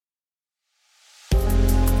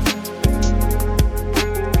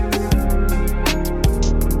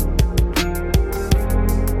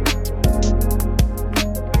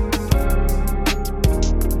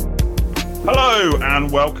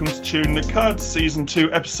and welcome to Chewing the Cud, Season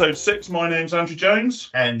 2, Episode 6. My name's Andrew Jones.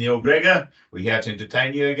 And Neil Gregor. We're here to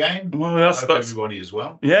entertain you again. Well, that's everybody as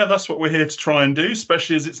well. Yeah, that's what we're here to try and do,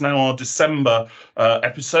 especially as it's now our December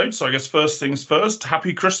episode. So I guess first things first,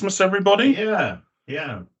 Happy Christmas, everybody. Yeah.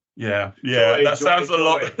 That sounds a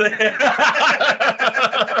lot.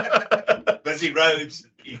 Busy roads,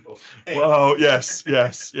 people. Well, yes.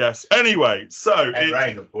 Anyway, so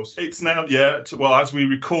rain, of course. It's now, well, as we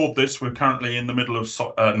record this, we're currently in the middle of,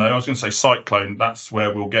 I was going to say cyclone. That's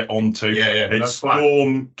where we'll get on to. Yeah. It's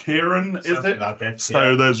Storm Kieran, is it? Like that,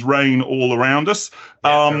 so there's rain all around us.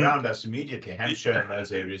 Around us immediately, Hampshire and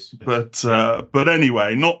those areas. But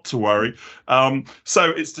anyway, not to worry. So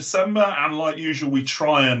it's December, and like usual, we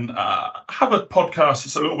try and have a podcast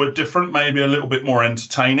that's a little bit different, maybe a little bit more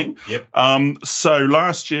entertaining. Yep. So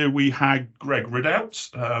last year we had Greg Ridout,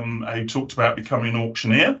 who talked about becoming an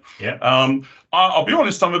auctioneer. Yeah. I'll be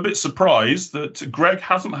honest, I'm a bit surprised that Greg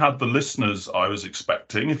hasn't had the listeners I was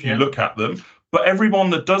expecting, if you look at them. But everyone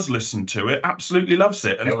that does listen to it absolutely loves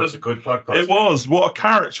it. And it was a good podcast. It was. What a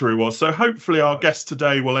character he was. So hopefully our guest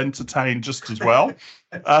today will entertain just as well.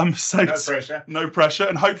 No pressure. No pressure.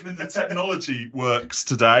 And hopefully the technology works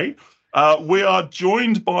today. We are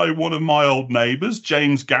joined by one of my old neighbours,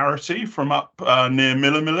 James Garrity, from up near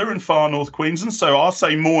Miller in far north Queensland. So I'll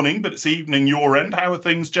say morning, but it's evening your end. How are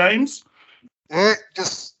things, James? Yeah,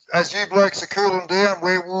 just as you blokes are cooling down,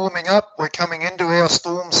 we're warming up. We're coming into our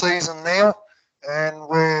storm season now. And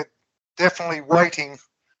we're definitely waiting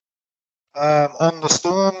on the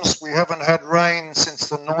storms. We haven't had rain since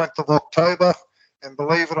the 9th of October, and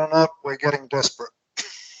believe it or not, we're getting desperate.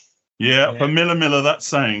 Yeah, for Miller, that's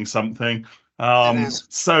saying something. It is.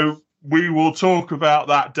 So we will talk about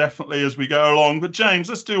that definitely as we go along. But James,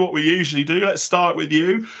 let's do what we usually do. Let's start with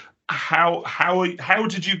you. How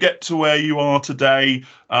did you get to where you are today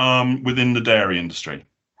within the dairy industry?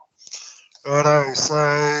 Righto,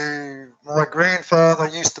 so my grandfather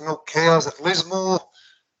used to milk cows at Lismore,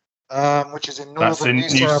 which is in northern New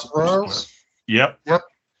South Wales. Yep.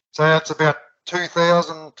 So that's about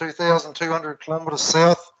 2,200 kilometres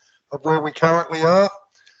south of where we currently are.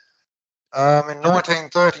 In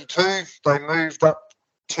 1932, they moved up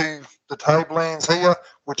to the tablelands here,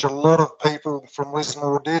 which a lot of people from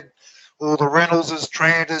Lismore did. All the Reynoldses,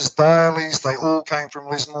 Tranters, Dailies, they all came from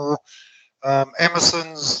Lismore.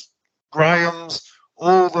 Emerson's, Graham's,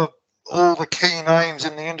 all the key names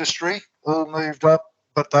in the industry all moved up,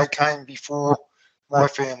 but they came before my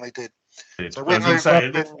family did. So we moved up.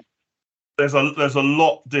 There's a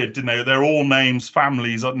lot didn't they? They're all names,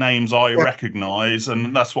 families, names I recognise,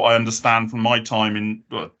 and that's what I understand from my time in,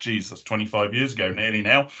 that's 25 years ago nearly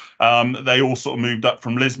now. They all sort of moved up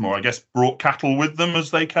from Lismore, I guess, brought cattle with them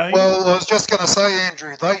as they came. Well, I was just going to say,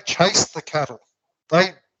 Andrew, they chased the cattle. They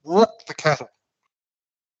walked the cattle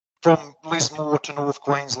from Lismore to North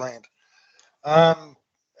Queensland. How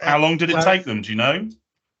long did it take them, do you know?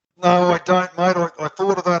 No, I don't, mate. I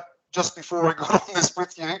thought of that just before I got on this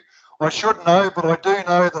with you. I should know, but I do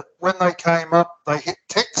know that when they came up, they hit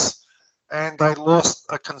ticks and they lost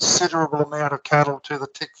a considerable amount of cattle to the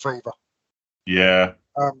tick fever. Yeah.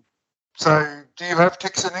 So do you have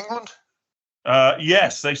ticks in England?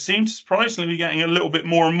 Yes, they seem to surprisingly be getting a little bit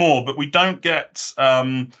more and more, but we don't get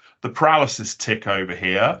the paralysis tick over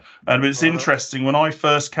here. And it's interesting, when I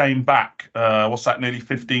first came back, nearly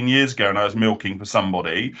 15 years ago, and I was milking for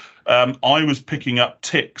somebody, I was picking up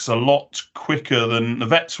ticks a lot quicker than the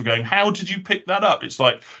vets were going, how did you pick that up? It's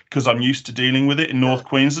like, because I'm used to dealing with it in North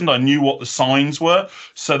Queensland, I knew what the signs were.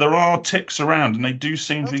 So there are ticks around, and they do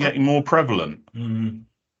seem to be getting more prevalent. Mm-hmm.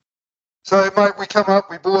 So, mate, we come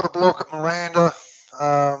up, we bought a block at Miranda.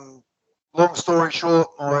 Long story short,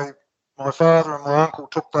 my father and my uncle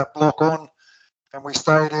took that block on, and we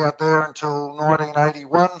stayed out there until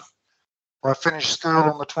 1981. I finished school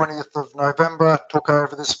on the 20th of November, took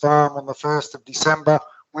over this farm on the 1st of December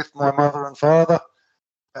with my mother and father,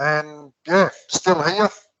 and, still here.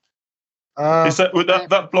 Is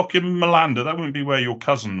that block in Miranda? That wouldn't be where your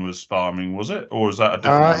cousin was farming, was it? Or is that a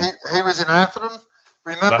different one? He was in Atherton.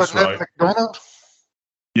 Remember That's Ned right. McDonald?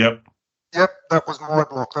 Yep, that was my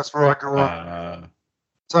block. That's where I grew up.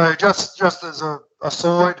 So just as a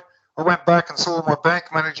aside, I went back and saw my bank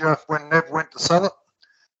manager when Nev went to sell it.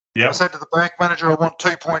 Yep. I said to the bank manager, I want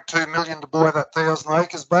 2.2 million to buy that 1,000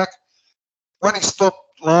 acres back. When he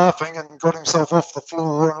stopped laughing and got himself off the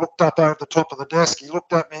floor and looked up over the top of the desk, he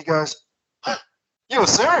looked at me, he goes, "You were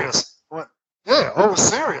serious?" I went, "Yeah, I was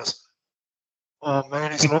serious." "Oh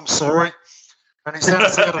man," he said, "I'm sorry." And he sent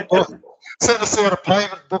us out a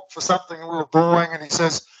payment book for something we were buying, and he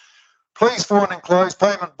says, "Please find enclosed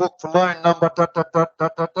payment book for loan number ...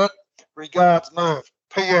 Regards, Merv.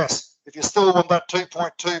 P.S. If you still want that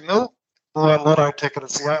 2.2 mil, buy a lotto ticket.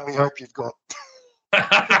 It's the only hope you've got.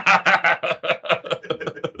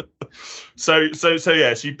 So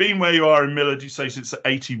yes, you've been where you are in Miller, do you say, since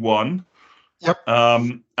 81? Yep.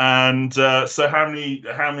 And so how many,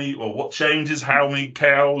 or what changes, how many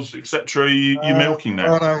cows, etc. you milking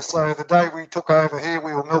now? Righto, so the day we took over here,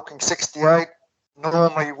 we were milking 68.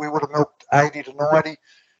 Normally, we would have milked 80 to 90.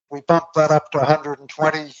 We bumped that up to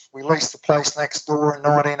 120. We leased the place next door in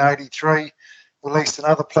 1983. We leased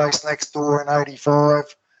another place next door in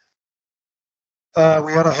 85.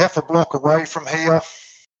 We had a heifer block away from here.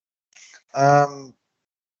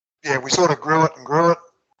 Yeah, we sort of grew it.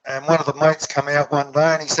 And one of the mates come out one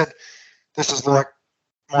day and he said, this is like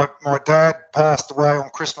my dad passed away on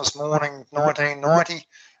Christmas morning, 1990,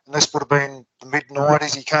 and this would have been the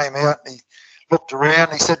mid-90s. He came out and he looked around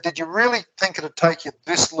and he said, did you really think it'd take you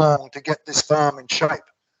this long to get this farm in shape?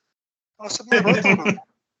 And I said, man,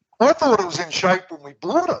 I thought it was in shape when we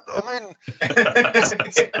bought it. I mean,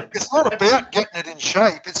 it's not about getting it in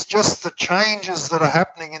shape. It's just the changes that are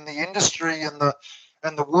happening in the industry and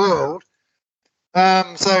the world.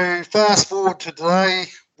 So fast forward to today,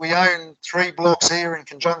 we own 3 blocks here in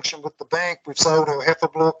conjunction with the bank. We've sold our heifer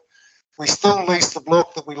block. We still lease the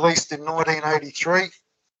block that we leased in 1983.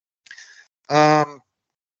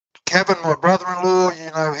 Kevin, my brother-in-law,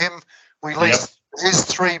 you know him, we lease his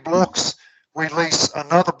 3 blocks. We lease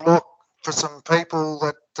another block for some people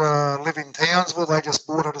that live in Townsville. They just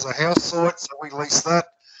bought it as a house site, so we lease that.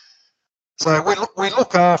 So we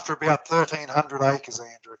look after about 1,300 acres,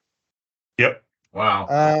 Andrew. Yep.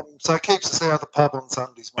 Wow. So it keeps us out of the pub on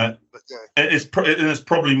Sundays, mate. But yeah. It's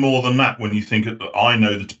probably more than that when you think of, I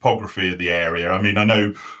know the topography of the area. I mean, I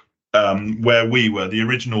know where we were, the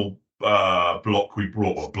original block we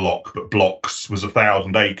brought, or blocks was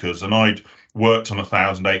 1,000 acres, and I'd worked on a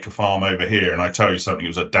 1,000-acre farm over here, and I tell you something, it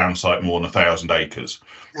was a damn sight more than 1,000 acres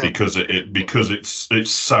because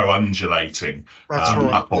it's so undulating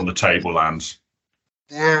up on the tablelands.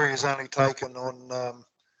 The area's only taken on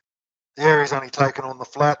the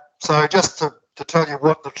flat. So just to tell you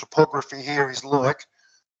what the topography here is like,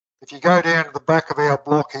 if you go down to the back of our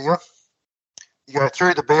block here, you go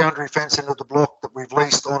through the boundary fence into the block that we've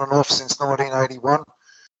leased on and off since 1981.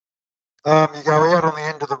 You go out on the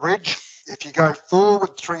end of the ridge. If you go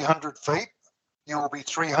forward 300 feet, you will be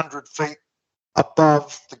 300 feet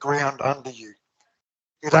above the ground under you.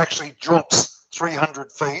 It actually drops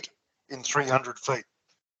 300 feet in 300 feet.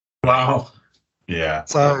 Wow. Yeah.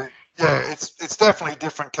 So, yeah, it's definitely a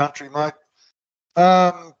different country, mate.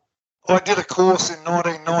 I did a course in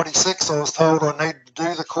 1996. I was told I needed to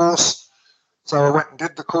do the course, so I went and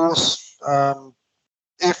did the course.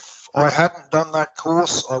 If I hadn't done that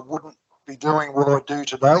course, I wouldn't be doing what I do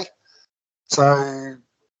today. So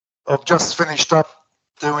I've just finished up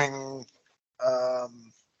doing, I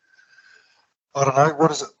don't know,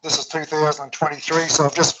 what is it? This is 2023, so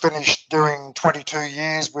I've just finished doing 22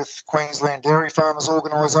 years with Queensland Dairy Farmers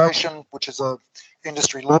Organisation, which is a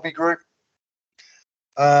industry lobby group.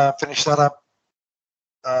 Finished that up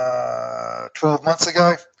 12 months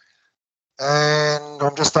ago, and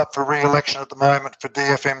I'm just up for re-election at the moment for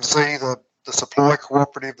DFMC, the supply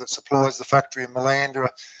cooperative that supplies the factory in Malandra,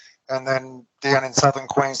 and then down in southern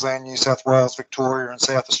Queensland, New South Wales, Victoria and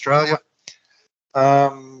South Australia.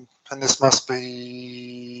 And this must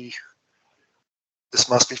be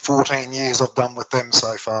 14 years I've done with them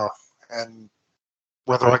so far, and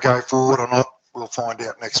whether I go forward or not, we'll find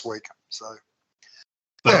out next week. So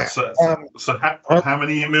how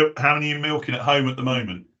many are you milking at home at the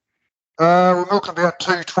moment? We're milking about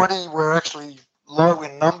 220. We're actually low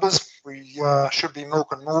in numbers. We should be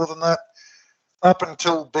milking more than that. Up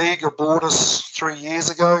until Bega bought us 3 years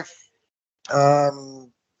ago,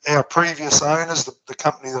 our previous owners, the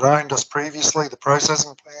company that owned us previously, the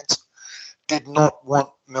processing plants, did not want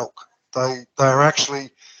milk. They are actually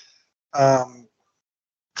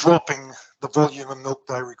dropping the volume of milk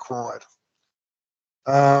they required,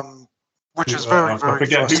 which is very, very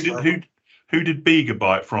frustrating. Who did Bega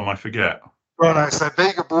buy it from? I forget. Righto, so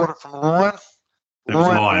Bega bought it from Lion.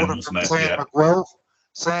 Lion bought it from Sam McWell.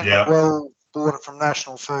 Sam McWell bought it from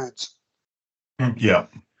National Foods. Yeah.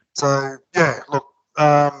 So, yeah, look,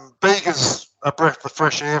 Bega's a breath of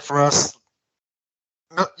fresh air for us.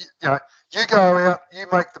 You go out, you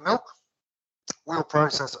make the milk, we'll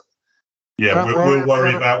process it. Yeah, we'll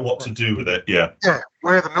worry about what to do with it, yeah. Yeah,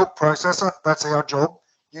 we're the milk processor, that's our job.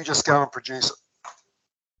 You just go and produce it.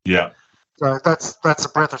 Yeah. So that's a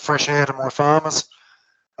breath of fresh air to my farmers.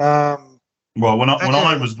 Well, when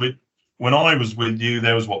I was with you,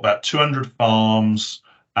 there was about 200 farms,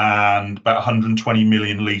 and about 120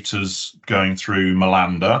 million litres going through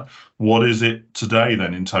Malanda. What is it today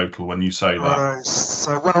then in total when you say that?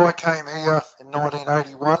 So when I came here in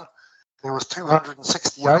 1981, there was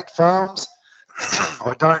 268 farms.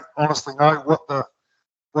 I don't honestly know what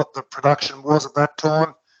the production was at that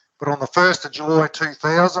time, but on the 1st of July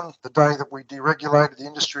 2000, the day that we deregulated the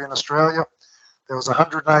industry in Australia, there was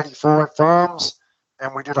 185 farms,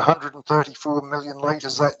 and we did 134 million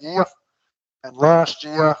litres that year. And last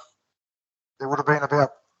year, there would have been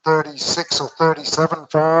about 36 or 37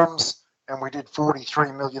 farms, and we did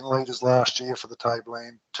 43 million litres last year for the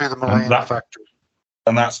tableland to the Malanda factory.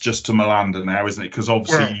 And that's just to Malanda now, isn't it? Because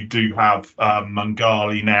obviously Yeah. you do have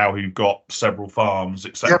Mungali now who've got several farms,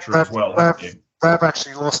 etc. as well, haven't you? They've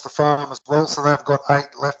actually lost the farm as well, so they've got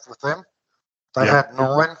 8 left with them. They had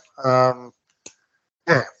 9.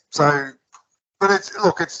 So, but it's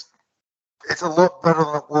a lot better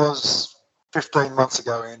than it was 15 months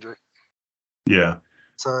ago, Andrew. Yeah.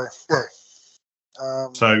 So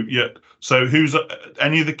So who's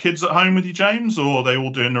any of the kids at home with you, James, or are they all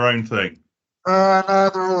doing their own thing? No,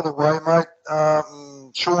 they're all away, mate.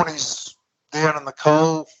 Shawnee's down in the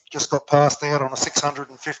coal, just got passed out on a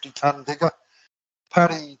 650-ton digger.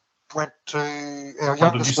 Paddy went to our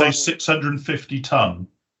youngest. Did you say 650 ton?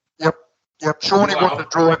 Yep. Shawnee wanted to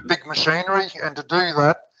drive big machinery, and to do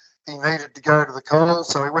that, he needed to go to the coal.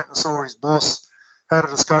 So he went and saw his boss, had a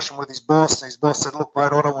discussion with his boss, and his boss said, "Look,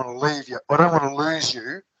 mate, I don't want to leave you. I don't want to lose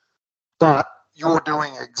you, but you're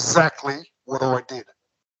doing exactly what I did,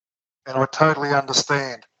 and I totally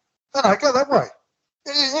understand." No, go that way.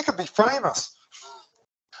 You could be famous.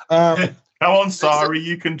 Come on, Sari,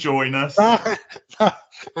 you can join us. No,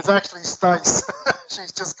 it's actually Stace.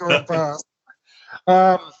 She's just gone past.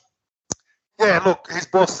 Look, his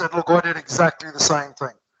boss said, "Look, I did exactly the same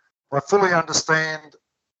thing. I fully understand.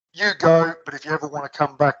 You go, but if you ever want to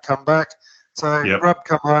come back, come back." So Rob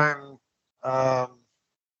come home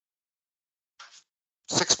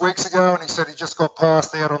 6 weeks ago, and he said he just got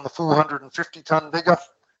passed out on the 450-ton digger,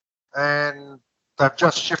 and they've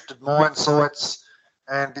just shifted mine sites,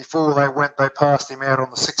 and before they went, they passed him out on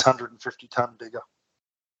the 650-ton digger.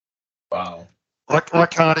 Wow. I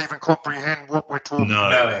can't even comprehend what we're talking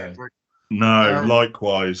about. No,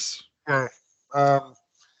 likewise. Yeah.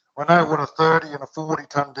 I know what a 30 and a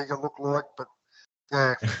 40-ton digger look like, but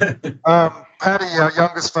yeah. Paddy, our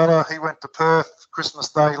youngest fella, he went to Perth Christmas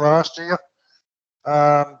Day last year.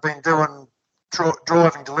 Been doing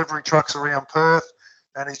driving delivery trucks around Perth,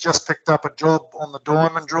 and he's just picked up a job on the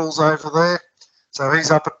diamond drills over there. So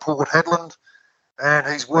he's up at Port Hedland, and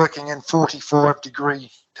he's working in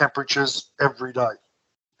 45-degree temperatures every day,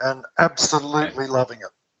 and absolutely loving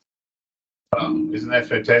it. Oh, isn't that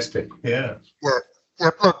fantastic? Yeah.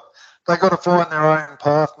 Look, they got to find their own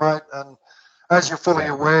path, mate. And as you're fully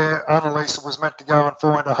aware, Annalisa was meant to go and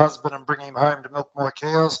find a husband and bring him home to milk my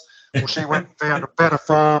cows. Well, she went and found a better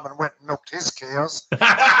farm and went and milked his cows.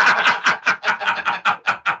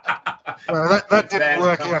 Well, that didn't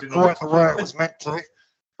work out quite the way it was meant to.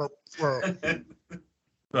 But yeah.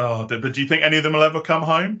 But do you think any of them will ever come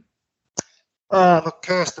home? Look,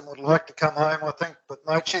 Kirsten would like to come home, I think, but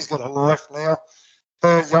mate, she's got a life now.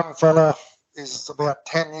 Her young fella is about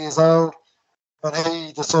 10 years old, and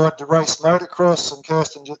he decided to race motocross, and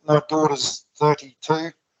Kirsten, my daughter's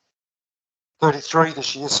 33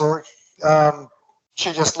 this year, sorry.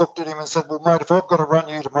 She just looked at him and said, "Well, mate, if I've got to run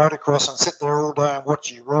you to motocross and sit there all day and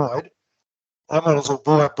watch you ride, I might as well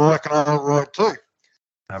buy a bike and I'll ride too."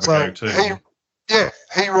 Have a go too.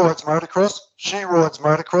 He rides motocross, she rides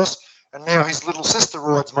motocross, and now his little sister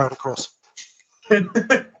rides motocross.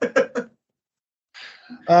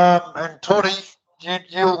 And Toddy,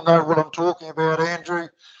 you'll know what I'm talking about, Andrew.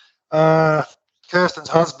 Kirsten's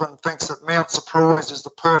husband thinks that Mount Surprise is the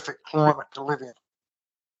perfect climate to live in.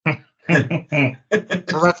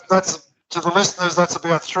 So that's to the listeners, that's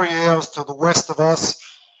about 3 hours to the west of us.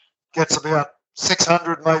 Gets about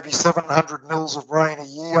 600, maybe 700 mils of rain a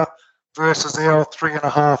year versus our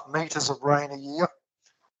 3.5 meters of rain a year.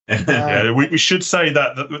 We should say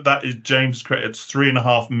that is James' credit. It's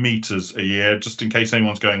 3.5 meters a year, just in case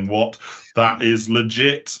anyone's going, what? That is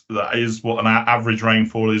legit. That is what an average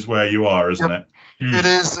rainfall is where you are, isn't it? It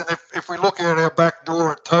is. And if we look at our back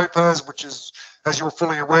door at Topaz, which is, as you're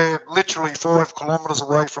fully aware, literally 5 kilometres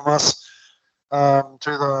away from us to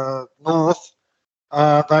the north, they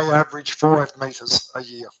average 5 metres a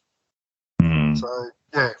year. So,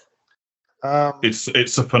 yeah.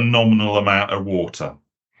 It's a phenomenal amount of water.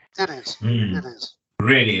 It is. It is.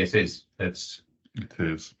 Really, it is. It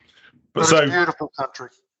is. But it's a beautiful country.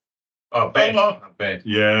 Oh, bad.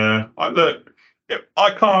 Yeah. Look,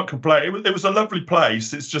 I can't complain. It was a lovely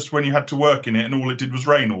place. It's just when you had to work in it and all it did was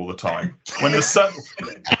rain all the time. When the sun...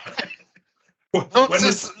 Not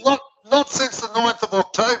since the 9th of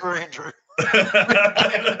October, Andrew.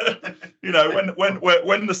 You know,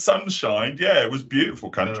 when the sun shined, yeah, it was beautiful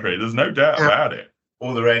country. There's no doubt about it.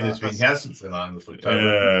 All the rain has been cancelled for the 9th of October.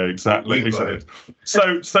 Yeah, exactly.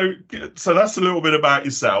 So that's a little bit about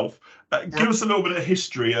yourself. Give us a little bit of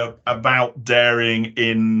history about dairying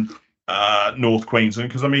in North Queensland,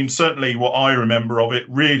 because I mean, certainly what I remember of it,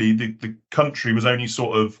 really, the country was only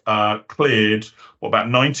sort of cleared. What, about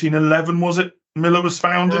 1911 was it? Miller was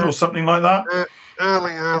founded, or something like that.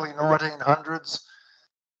 Early 1900s,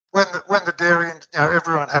 when the dairy,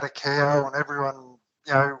 everyone had a cow, and everyone,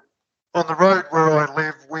 on the road where I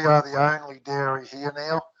live, we are the only dairy here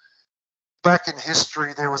now. Back in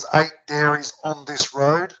history, there was 8 dairies on this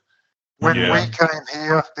road. When we came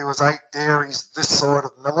here, there was 8 dairies this side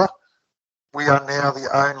of Miller. We are now the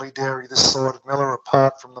only dairy this side of Miller,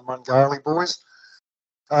 apart from the Mungali boys.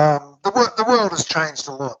 The world has changed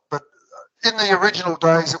a lot, but in the original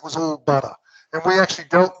days, it was all butter. And we actually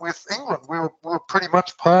dealt with England. We were pretty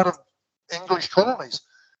much part of English colonies.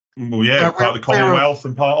 Well, yeah, part of the Commonwealth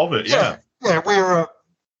and part of it. Yeah,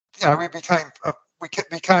 we became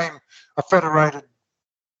a federated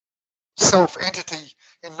self-entity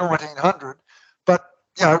in 1900, but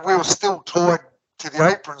we were still tied to the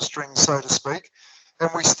apron string, so to speak,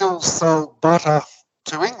 and we still sold butter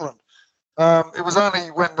to England. It was only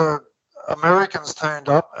when the Americans turned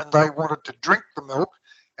up and they wanted to drink the milk,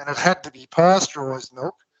 and it had to be pasteurised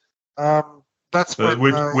milk. That's when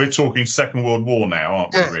we're talking Second World War now,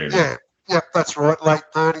 aren't we? Really? Yeah, that's right. Late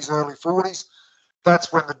 30s, early 40s.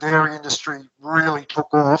 That's when the dairy industry really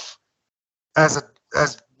took off, as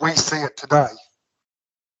we see it today.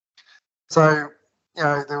 So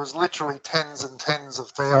there was literally tens and tens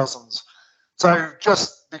of thousands. So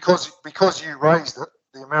just because you raised it,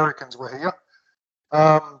 the Americans were here.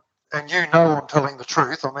 And I'm telling the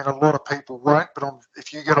truth. I mean, a lot of people won't, but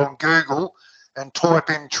if you get on Google and type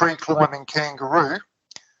in tree climbing kangaroo,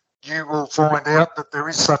 you will find out that there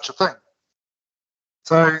is such a thing.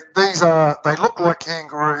 So they look like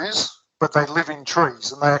kangaroos, but they live in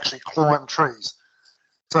trees and they actually climb trees.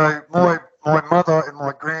 So my mother and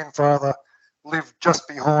my grandfather lived just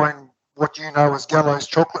behind what you know as Gallows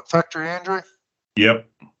Chocolate Factory, Andrew. Yep.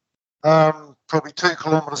 Probably 2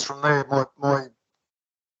 kilometres from there, my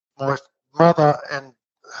mother and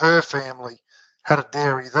her family had a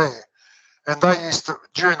dairy there. And they used to,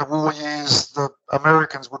 during the war years, the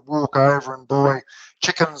Americans would walk over and buy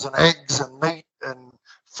chickens and eggs and meat and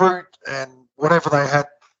fruit and whatever they had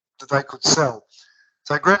that they could sell.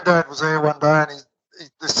 So Granddad was there one day, and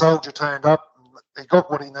the soldier turned up, and he got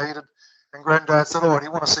what he needed. And Granddad said, "Oh, do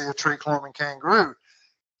you want to see a tree climbing kangaroo?"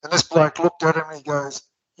 And this bloke looked at him and he goes,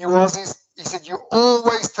 "You Aussies," he said, "you're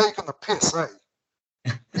always taking the piss, eh?"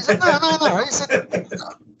 He said, No. He said,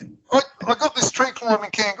 I got this tree climbing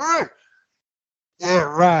kangaroo. Yeah,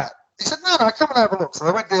 right. He said, no, come and have a look. So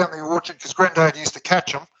they went down the orchard, because Granddad used to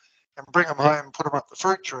catch them and bring them home and put them up the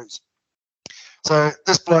fruit trees. So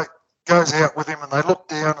this bloke goes out with him, and they looked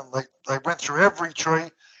down, and they went through every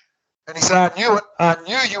tree. And he said, I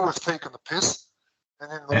knew you was taking the piss.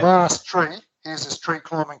 And in the last tree, here's this tree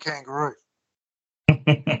climbing kangaroo.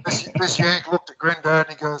 This yank looked at Granddad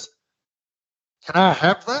and he goes, "Can I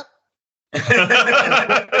have that?" And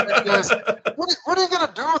he goes, what are you going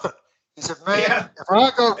to do with it? He said, "Man, if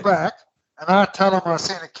I go back and I tell them I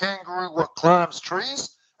seen a kangaroo what climbs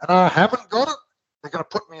trees and I haven't got it, they're going to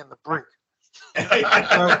put me in the brig." So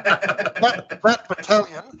that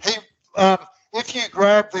battalion, if you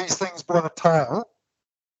grab these things by the tail,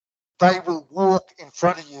 they will walk in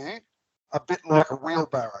front of you a bit like a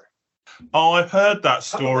wheelbarrow. Oh, I've heard that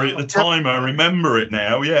story at the time. I remember it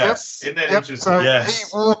now. Yes. Isn't that interesting? So he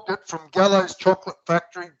walked it from Gallows Chocolate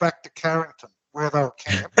Factory back to Carrington, where they were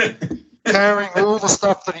camped, carrying all the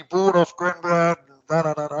stuff that he bought off Granddad and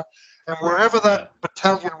And wherever that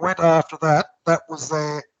battalion went after that, that was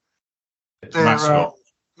their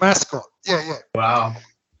mascot. Yeah. Wow.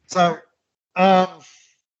 So,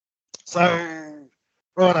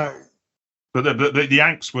 righto. But the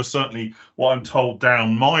Yanks were certainly, what I'm told,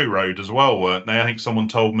 down my road as well, weren't they? I think someone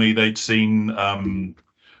told me they'd seen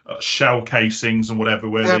shell casings and whatever,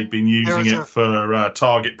 where they'd been using it for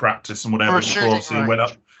target practice and whatever before obviously they went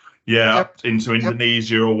up, up into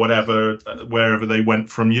Indonesia or whatever, wherever they went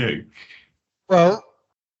from you. Well,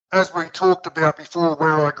 as we talked about before,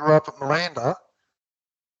 where I grew up at Malanda,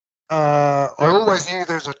 I always knew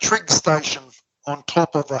there's a trig station on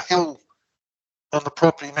top of a hill on the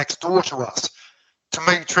property next door to us. To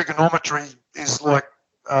me, trigonometry is like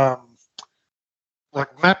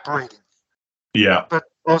like map reading. Yeah. But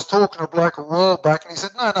I was talking to a bloke a while back, and he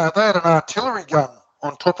said, no, they had an artillery gun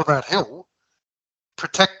on top of that hill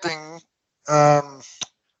protecting the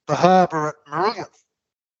harbour at Marillion.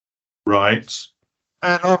 Right.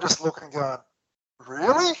 And I'm just looking going,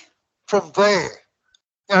 really? From there?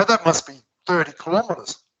 You know, that must be 30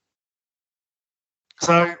 kilometres.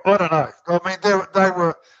 So, I don't know. I mean, they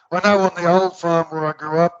were, I know on the old farm where I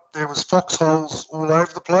grew up, there was foxholes all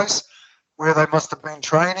over the place where they must have been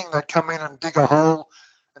training. They'd come in and dig a hole,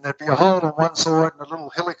 and there'd be a hole on one side and a little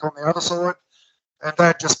hillock on the other side, and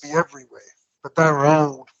they'd just be everywhere. But they were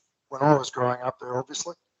old when I was growing up there,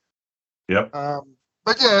 obviously. Yep.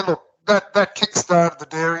 But yeah, look, that kick-started the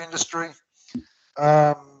dairy industry.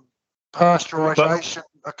 Pasteurisation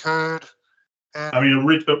occurred. And I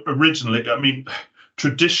mean, originally, I mean,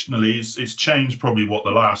 traditionally, it's changed probably what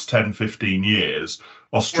the last 10, 15 years.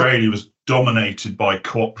 Australia was dominated by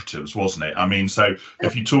cooperatives, wasn't it? I mean, so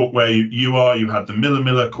if you talk where you are, you had the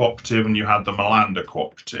Miller Cooperative and you had the Malander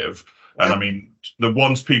Cooperative. And I mean, the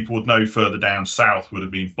ones people would know further down south would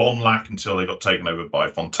have been Bonlac until they got taken over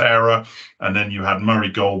by Fonterra. And then you had Murray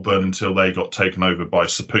Goulburn until they got taken over by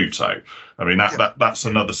Saputo. I mean, that's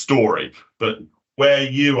another story. But where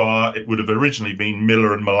you are, it would have originally been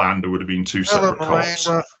Miller and Malander would have been two separate crops.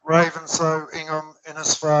 Malander, Ravenshoe, Ingham,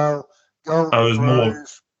 Innisfail, Golden There's Grove. more.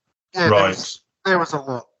 Yeah, Right. there was a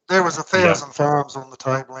lot. There was 1,000 farms on the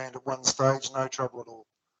tableland at one stage, no trouble at all.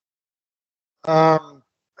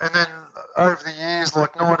 And then over the years,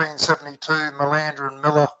 like 1972, Malander and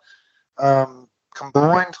Miller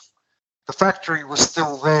combined. The factory was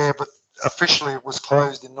still there, but officially it was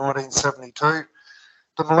closed in 1972.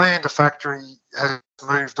 The Malander factory has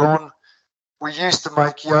moved on. We used to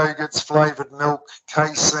make yogurts, flavoured milk,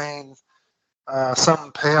 casein,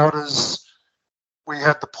 some powders. We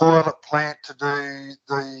had the pilot plant to do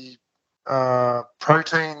the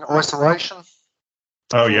protein isolation.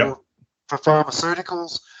 For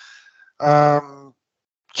pharmaceuticals.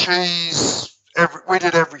 Cheese, we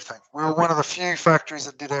did everything. We were one of the few factories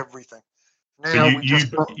that did everything. Now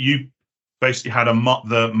you basically had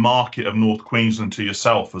the market of North Queensland to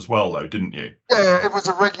yourself as well, though, didn't you? Yeah, it was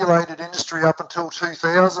a regulated industry up until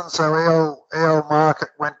 2000. So our market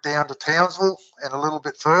went down to Townsville and a little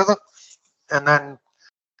bit further, and then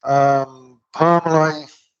Parmalee,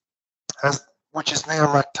 which is now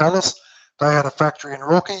Lactalis, they had a factory in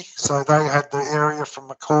Rocky, so they had the area from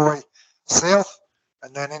Mackay south,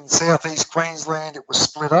 and then in southeast Queensland it was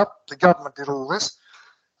split up. The government did all this,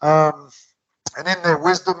 and in their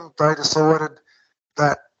wisdom they decided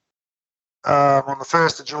that on the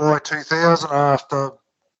 1st of July 2000, after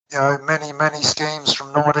many schemes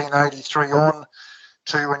from 1983 on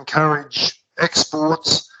to encourage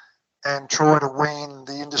exports and try to wean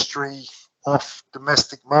the industry off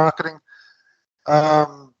domestic marketing,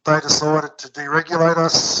 they decided to deregulate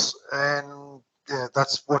us, and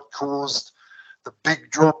that's what caused the big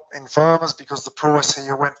drop in farmers, because the price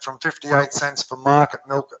here went from 58 cents for market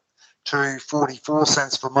milk to 44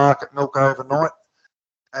 cents for market milk overnight,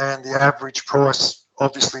 and the average price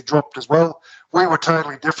obviously dropped as well. We were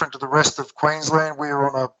totally different to the rest of Queensland. We were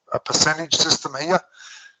on a percentage system here.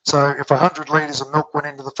 So if 100 litres of milk went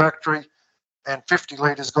into the factory and 50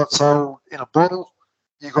 litres got sold in a bottle,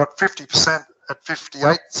 you got 50% at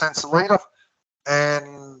 58 cents a litre.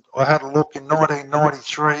 And I had a look in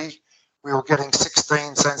 1993, we were getting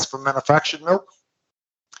 16 cents for manufactured milk.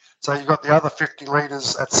 So you got the other 50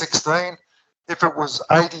 litres at 16. If it was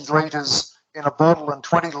 80 litres in a bottle and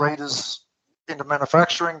 20 litres into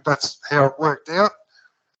manufacturing, that's how it worked out.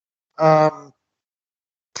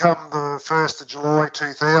 Come the 1st of July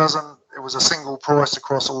 2000, it was a single price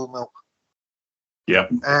across all milk. Yeah.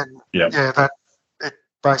 And that it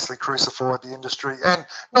basically crucified the industry. And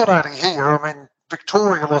not only here, I mean,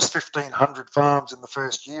 Victoria lost 1,500 farms in the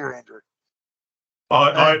first year, Andrew.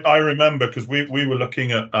 I remember, because we were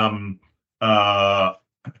looking at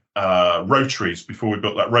rotaries before we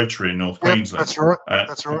built that rotary in North Queensland. That's right.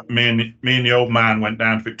 That's right. Me and the old man went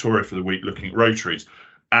down to Victoria for the week looking at rotaries,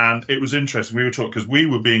 and it was interesting. We were talking, because we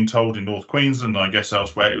were being told in North Queensland, and I guess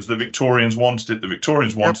elsewhere, it was the Victorians wanted it. The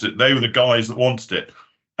Victorians wanted it. They were the guys that wanted it.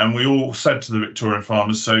 And we all said to the Victorian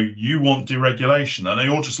farmers, "So you want deregulation?" And they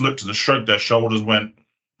all just looked at us, shrugged their shoulders, and went,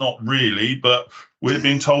 "Not really, but we're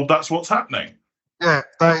being told that's what's happening." Yeah,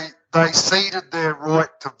 they ceded their right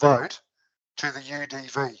to vote to the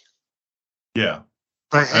UDV. Yeah.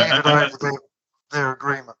 They handed over their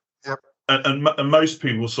agreement. Yep. And most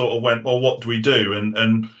people sort of went, "Well, what do we do?"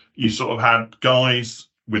 And you sort of had guys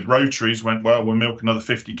with rotaries went, well, we'll milk another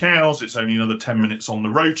 50 cows. It's only another 10 minutes on the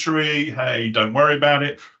rotary. Hey, don't worry about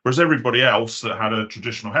it. Whereas everybody else that had a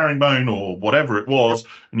traditional herringbone or whatever it was,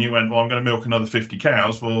 and you went, well, I'm going to milk another 50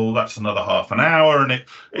 cows. Well, that's another half an hour. And it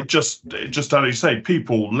just, how do you say,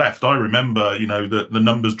 people left. I remember, you know, the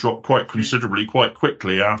numbers dropped quite considerably, quite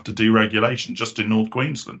quickly after deregulation, just in North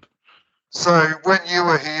Queensland. So when you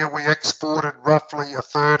were here, we exported roughly a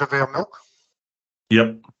third of our milk.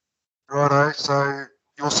 Yep. Righto. So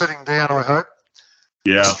you're sitting down, I hope.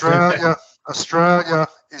 Yeah. Australia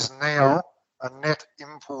is now a net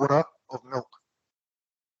importer of milk.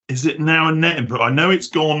 Is it now a net input? I know it's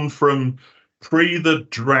gone from pre the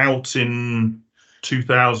drought in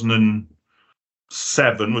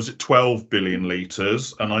 2007, was it 12 billion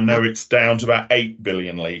litres? And I know it's down to about 8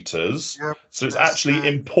 billion litres. Yep. So it's actually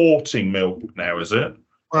importing milk now, is it?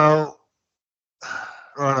 Well,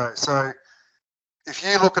 righto. So if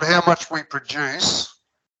you look at how much we produce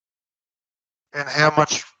and how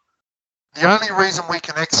much, the only reason we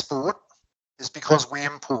can export is because we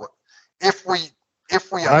import. If we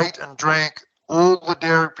ate and drank all the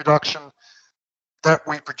dairy production that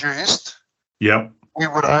we produced, yeah, we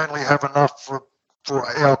would only have enough for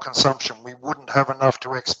our consumption. We wouldn't have enough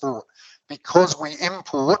to export. Because we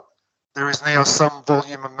import, there is now some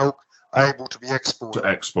volume of milk able to be exported. To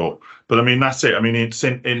export. But I mean, that's it. I mean, it's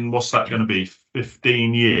in what's that going to be,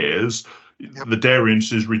 15 years, yep. The dairy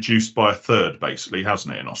industry is reduced by a third, basically,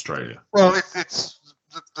 hasn't it, in Australia? Well, it's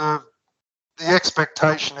the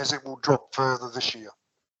expectation is it will drop further this year.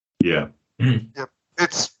 Yeah. Yep.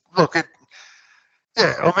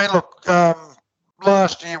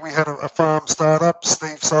 Last year we had a farm start up,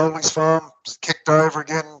 Steve Soley's farm, kicked over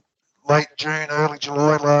again late June, early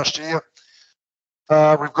July last year.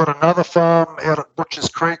 We've got another farm out at Butchers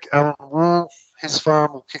Creek, Alan Wall. His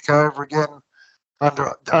farm will kick over again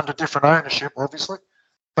under different ownership, obviously.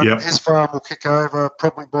 But yep. His farm will kick over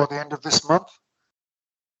probably by the end of this month.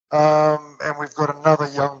 And we've got another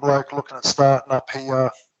young bloke looking at starting up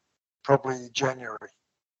here probably January.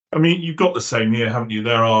 I mean, you've got the same here, haven't you?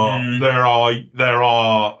 There are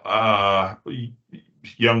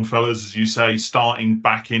young fellas, as you say, starting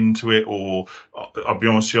back into it. Or I'll be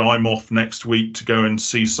honest with you, I'm off next week to go and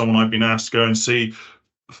see someone I've been asked to go and see.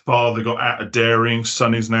 Father got out of dairying,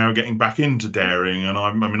 son is now getting back into dairying, and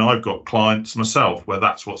I've got clients myself where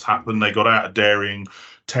that's what's happened. They got out of dairying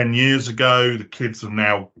 10 years ago. The kids have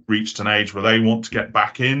now reached an age where they want to get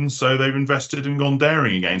back in, so they've invested and gone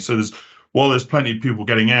dairying again. So there's plenty of people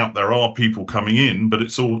getting out, there are people coming in, but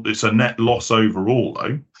it's a net loss overall,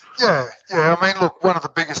 though. Yeah. I mean, look, one of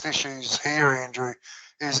the biggest issues here, Andrew,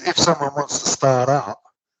 is if someone wants to start up,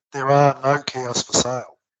 there are no cows for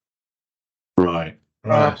sale. Right. We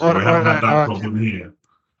haven't had that problem here.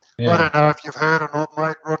 Yeah. I don't know if you've heard or not,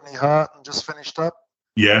 mate. Rodney Harton just finished up.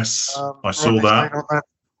 Yes, I saw that.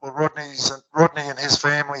 Well, Rodney and his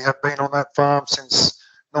family have been on that farm since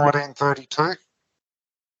 1932.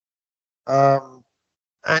 And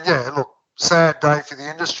yeah, look, sad day for the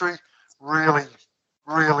industry. Really,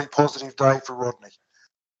 really positive day for Rodney.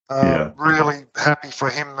 Really happy for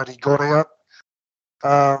him that he got out.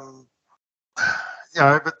 But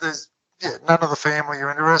there's none of the family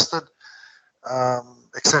are interested,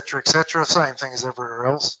 et cetera, same thing as everywhere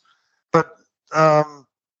else. But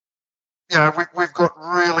we've got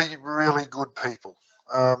really, really good people.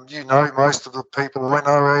 Most of the people I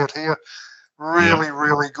know out here, really,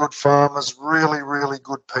 really good farmers, really, really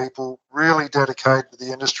good people, really dedicated to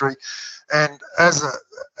the industry. And as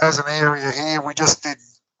an area here, we just did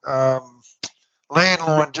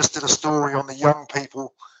Landline just did a story on the young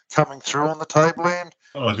people coming through on the tableland.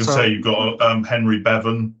 Oh, I was going to say you've got Henry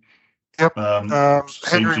Bevan. Yep.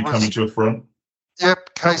 Seems Henry to be coming to a front.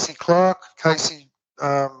 Yep. Casey Clark, Casey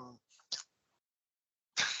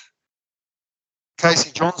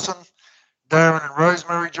Johnson, Darren and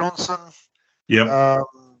Rosemary Johnson. Yep.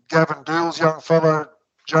 Gavin Doole's young fellow,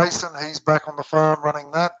 Jason, he's back on the farm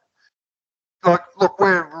running that. Look,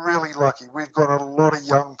 we're really lucky. We've got a lot of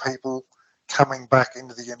young people coming back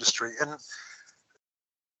into the industry, and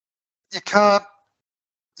you can't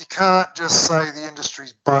just say the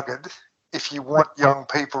industry's buggered. If you want young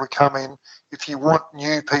people to come in, if you want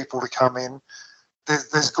new people to come in,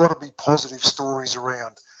 there's got to be positive stories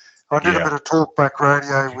around. I did a bit of talkback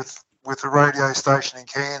radio with a radio station in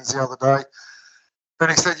Cairns the other day,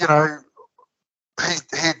 and he said, he'd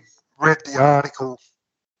read the article,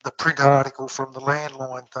 the print article from the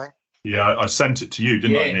Landline thing. Yeah, I sent it to you,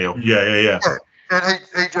 didn't I, Neil? Yeah. And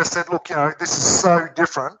he just said, look, this is so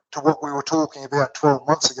different to what we were talking about 12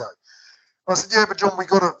 months ago. I said, yeah, but John, we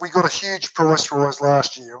got a huge price rise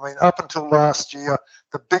last year. I mean, up until last year,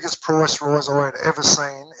 the biggest price rise I had ever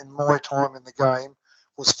seen in my time in the game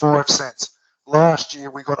was 5 cents. Last year,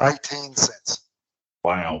 we got 18 cents.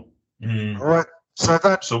 Wow. All right. So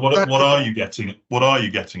that. So what are you getting? What are you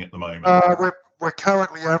getting at the moment? We're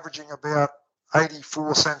currently averaging about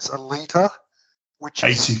 84 cents a litre, which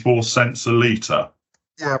is 84 cents a litre.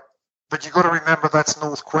 Yeah, but you've got to remember that's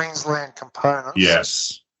North Queensland components.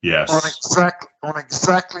 Yes. On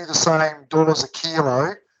exactly the same dollars a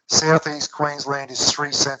kilo, Southeast Queensland is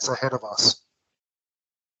 3 cents ahead of us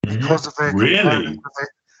because of their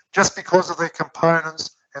just because of their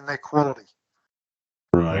components and their quality.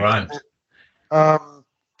 Right.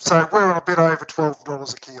 So we're on a bit over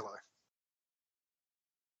 $12 a kilo.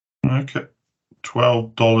 Okay.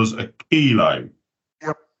 $12 a kilo.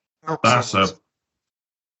 Yep. That's a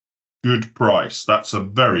good price. That's a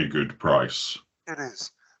very good price. It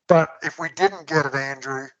is. But if we didn't get it,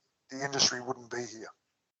 Andrew, the industry wouldn't be here.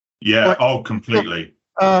 Yeah, completely.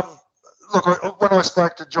 Look, when I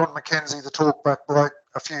spoke to John McKenzie, the talkback bloke,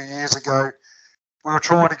 a few years ago, we were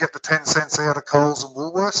trying to get the 10 cents out of Coles and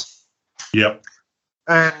Woolworths. Yep.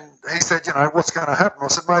 And he said, what's going to happen? I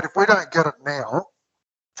said, mate, if we don't get it now,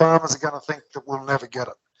 farmers are going to think that we'll never get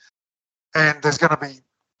it. And there's going to be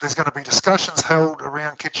discussions held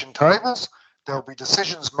around kitchen tables. There'll be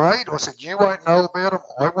decisions made. I said, you won't know about them.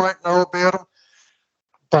 I won't know about them.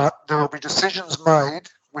 But there will be decisions made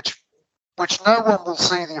which no one will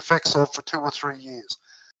see the effects of for 2 or 3 years.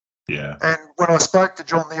 Yeah. And when I spoke to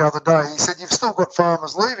John the other day, he said, you've still got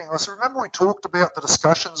farmers leaving. I said, remember we talked about the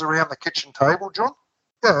discussions around the kitchen table, John?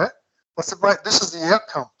 Yeah. I said, mate, this is the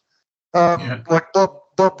outcome. Like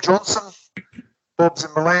Bob Johnson, Bob's in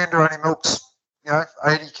Malanda, only milks,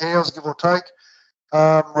 80 cows, give or take.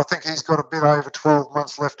 I think he's got a bit over 12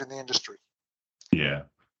 months left in the industry. Yeah.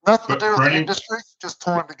 Nothing to do with the industry, just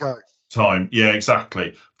time to go. Time, yeah,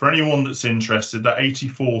 exactly. For anyone that's interested, that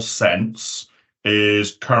 84 cents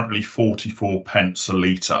is currently 44 pence a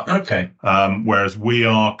litre. Okay. Whereas we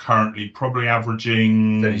are currently probably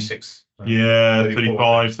averaging 36. Yeah,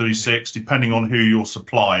 35, 36, depending on who you're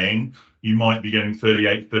supplying. You might be getting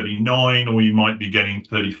 38, 39, or you might be getting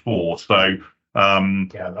 34. So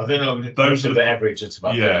I think those are the average. It's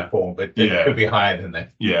about 34, but it could be higher than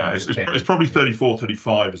that. Yeah, it's probably 34,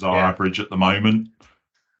 35 is our average at the moment.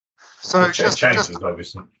 So it changes,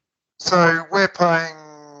 obviously. So we're paying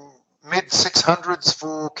mid 600s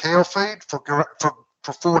for cow feed for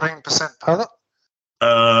 14% pellet.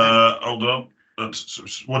 Hold on.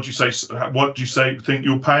 What do you say? What do you say? Think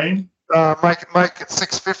you're paying? Make it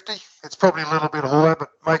 650. It's probably a little bit higher, but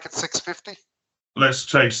make it 650. Let's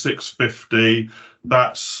say 650.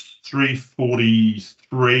 That's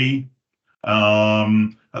 343.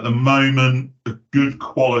 At the moment, a good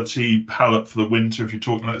quality pellet for the winter, if you're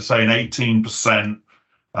talking, let's say, an 18%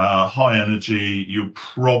 high energy, you're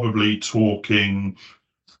probably talking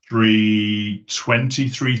 320,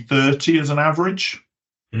 330 as an average.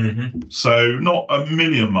 Mm-hmm. So not a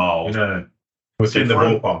million miles. No, within the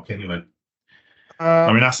ballpark anyway.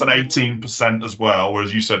 I mean, that's an 18% as well,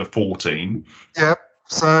 whereas you said a 14. Yep.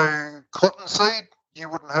 So cottonseed, you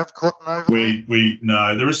wouldn't have cotton over there?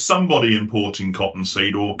 No, there is somebody importing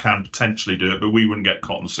cottonseed or can potentially do it, but we wouldn't get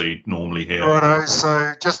cottonseed normally here. Righto.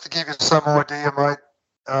 So just to give you some idea, mate,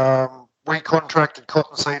 we contracted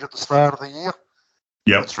cottonseed at the start of the year.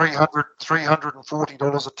 Yep.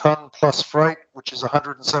 $340 a tonne plus freight, which is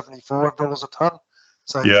 $175 a tonne.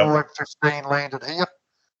 So $515 landed here.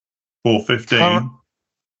 $415.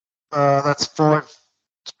 That's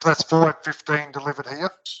 $515 delivered here.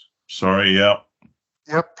 Sorry, yeah.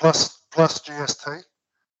 Yep, plus GST.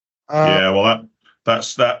 Well,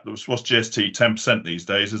 that's what's GST, 10% these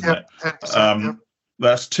days, isn't it? 10%. Yep.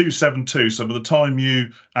 That's 272. So by the time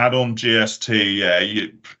you add on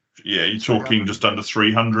GST, you're talking just under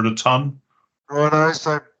 300 a tonne. Righto.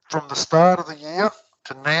 So from the start of the year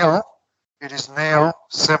to now, it is now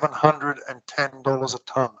 $710 a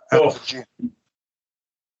tonne at the gym.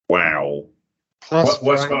 Wow. Plus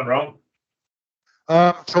what's gone wrong?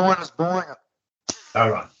 China's buying it. All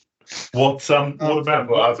right. What about?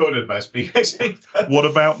 Well, I thought it must be. What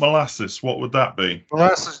about molasses? What would that be?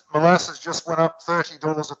 Molasses just went up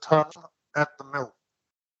 $30 a tonne at the mill.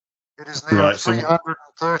 It is now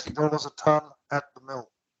 $330 a tonne at the mill.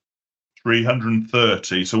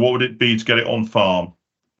 330. So what would it be to get it on farm?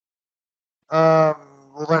 Well,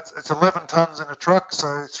 it's 11 tonnes in a truck,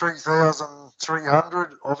 so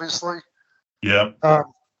 3,300, obviously. Yeah.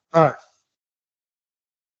 No.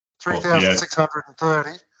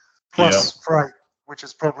 3,630 plus freight, which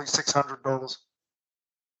is probably $600.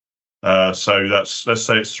 So let's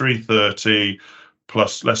say it's 330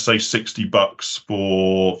 plus, let's say $60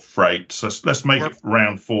 for freight. So let's make it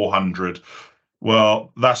around 400.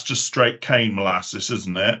 Well, that's just straight cane molasses,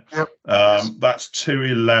 isn't it? Yep. That's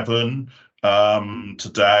 211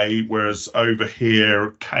 today, whereas over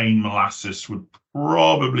here, cane molasses would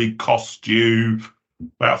probably cost you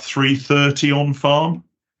about 330 on farm.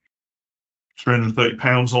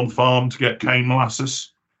 £330 on farm to get cane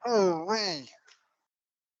molasses. Oh, wee.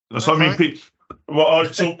 So I mean, well,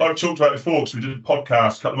 I've talked about before because we did a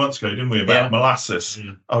podcast a couple of months ago, didn't we, about molasses?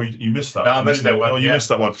 Mm. Oh, you missed that. No, I missed that one. Oh, you missed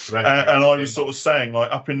that one. And I was sort of saying,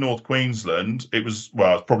 like, up in North Queensland, it was,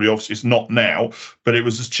 well, it's probably obviously it's not now, but it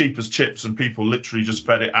was as cheap as chips, and people literally just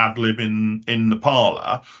fed it ad lib in the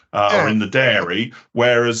parlour or in the dairy.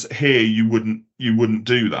 Whereas here, you wouldn't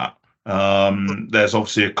do that. There's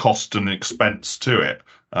obviously a cost and expense to it.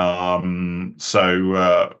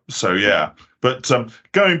 So yeah. But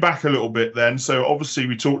going back a little bit then, so obviously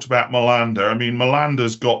we talked about Malanda. I mean,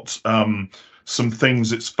 Malanda's got some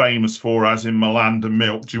things it's famous for, as in Malanda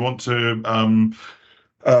milk. Do you want to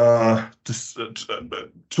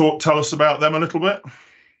tell us about them a little bit?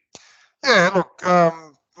 Yeah, look,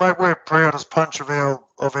 mate, we're proud as punch of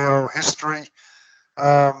our history.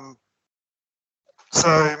 So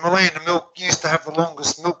Malanda milk used to have the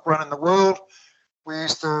longest milk run in the world. We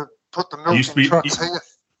used to put the milk in trucks here.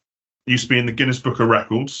 Used to be in the Guinness Book of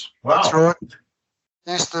Records. Wow. That's right.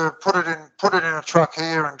 Used to put it in a truck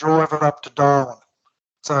here and drive it up to Darwin.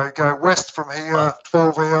 So go west from here,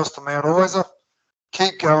 12 hours to Mount Isa,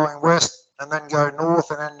 keep going west, and then go north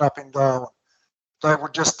and end up in Darwin. They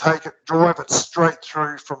would just drive it straight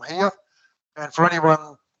through from here. And for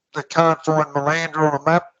anyone that can't find Malanda on a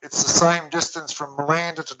map, it's the same distance from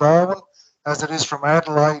Malanda to Darwin as it is from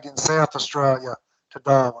Adelaide in South Australia to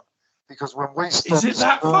Darwin. Because when we stop, is it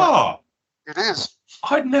that far? It is.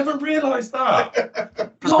 I'd never realised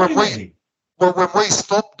that. when we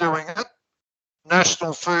stopped doing it,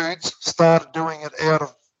 National Foods started doing it out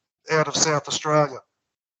of South Australia.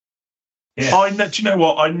 Yeah. Do you know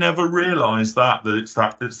what? I never realised that it's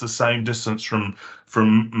the same distance from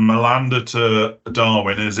Malanda to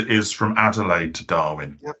Darwin as it is from Adelaide to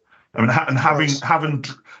Darwin. Yep. I mean,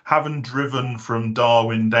 having driven from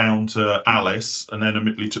Darwin down to Alice, and then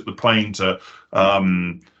immediately took the plane to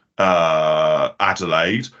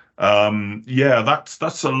Adelaide.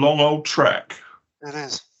 That's a long old trek. It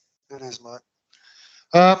is, mate.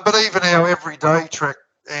 But even our everyday trek,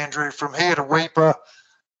 Andrew, from here to Weipa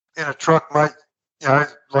in a truck, mate. You know,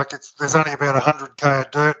 like there's only about 100k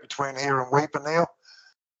of dirt between here and Weipa now.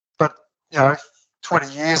 But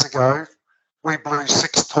 20 years ago, we blew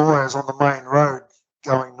 6 tyres on the main road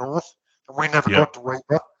going north, and we never got to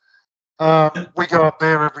Weipa. We go up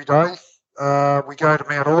there every day. We go to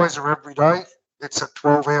Mount Isa every day. It's a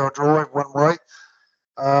 12-hour drive one way.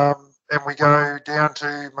 And we go down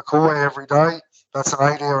to McCoy every day. That's an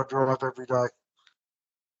 8-hour drive every day.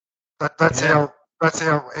 That's our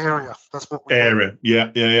area. That's what we area.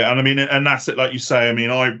 Yeah. And I mean, and that's it. Like you say, I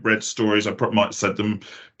mean, I read stories. I might have said them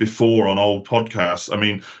before on old podcasts. I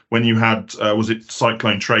mean, when you had, was it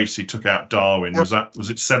Cyclone Tracy took out Darwin? Yep. Was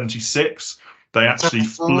it 76? They actually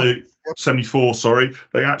 74. Flew. 74, sorry.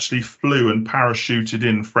 They actually flew and parachuted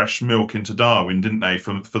in fresh milk into Darwin, didn't they,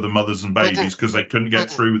 for the mothers and babies, because they couldn't get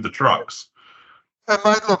through with the trucks. And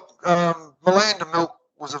mate, look, Malanda milk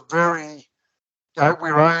was a very,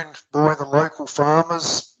 we were owned by the local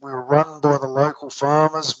farmers. We were run by the local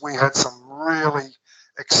farmers. We had some really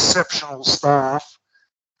exceptional staff.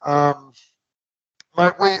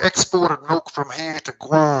 Mate, we exported milk from here to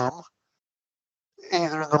Guam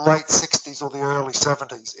either in the late 60s or the early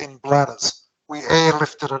 70s in bladders. We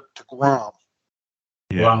airlifted it to Guam.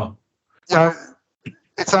 Yeah. Wow.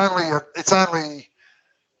 It's only,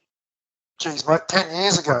 geez, mate, 10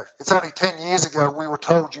 years ago. It's only 10 years ago we were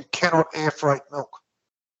told you cannot air freight milk.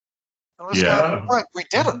 And I was going, wait, we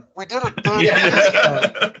did it. We did it 30 years ago.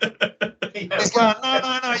 He's going,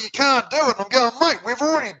 no, you can't do it. And I'm going, mate, we've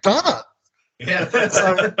already done it. Yeah.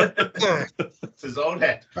 So, It's his own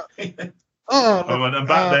head. And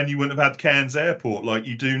back then you wouldn't have had Cairns Airport like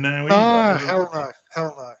you do now. No, hell no.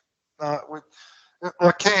 No,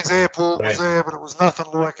 like Cairns Airport was there, but it was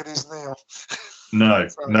nothing like it is now. No,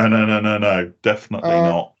 so, no, definitely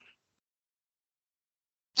not.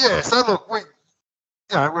 Yeah, so look,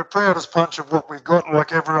 we're proud as punch of what we've got,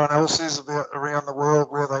 like everyone else is around the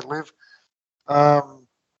world where they live.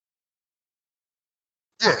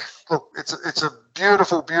 Look, it's a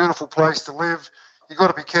beautiful, beautiful place to live. You've got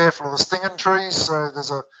to be careful of the stinging trees. So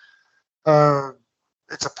there's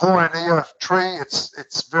it's a pioneer tree.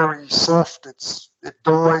 It's very soft. It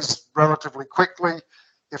dies relatively quickly.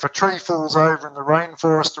 If a tree falls over in the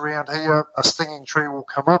rainforest around here, a stinging tree will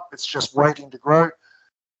come up. It's just waiting to grow.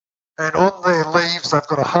 And on their leaves, they've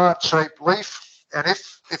got a heart-shaped leaf. And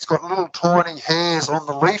if it's got little tiny hairs on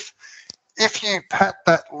the leaf, if you pat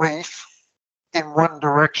that leaf in one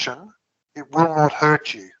direction, it will not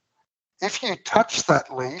hurt you. If you touch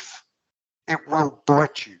that leaf, it will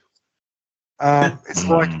bite you. It's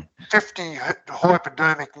like 50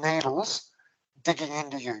 hypodermic needles digging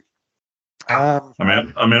into you. I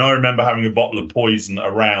remember having a bottle of poison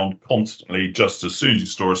around constantly. Just as soon as you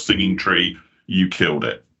saw a stinging tree, you killed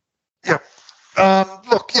it. Yeah.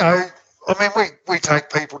 Look, we take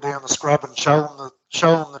people down the scrub and show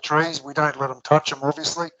them the trees. We don't let them touch them,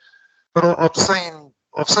 obviously. But I've seen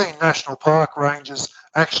national park rangers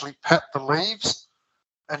actually pat the leaves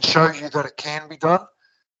and show you that it can be done.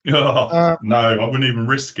 Oh, no, I wouldn't even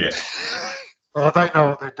risk it. They know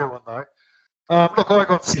what they're doing, though. Look, I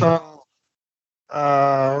got stung.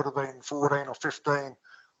 I would have been 14 or 15.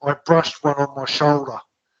 I brushed one on my shoulder,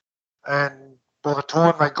 and by the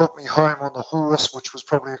time they got me home on the horse, which was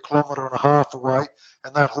probably 1.5 kilometres away,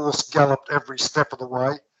 and that horse galloped every step of the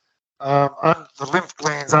way, the lymph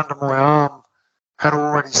glands under my arm had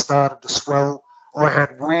already started to swell. I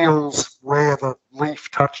had wheals where the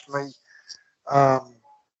leaf touched me.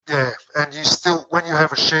 And you still, when you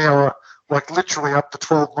have a shower, like literally up to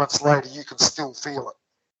 12 months later, you can still feel it.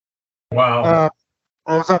 Wow.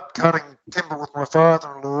 I was up cutting timber with my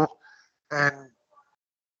father-in-law, and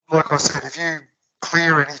like I said, if you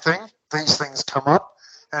clear anything, these things come up.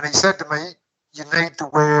 And he said to me, you need to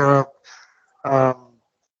wear,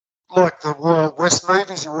 like the Wild West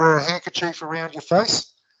movies, you wear a handkerchief around your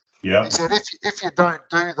face. Yeah. He said, if you don't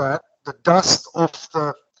do that, the dust off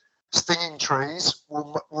the stinging trees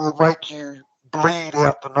will make you bleed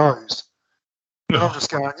out the nose. And I'm just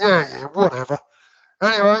going, yeah, whatever.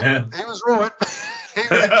 Anyway, he was right.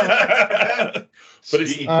 But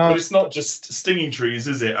it's not just stinging trees,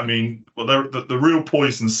 is it? I mean, well, the real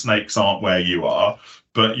poison snakes aren't where you are,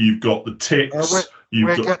 but you've got the ticks.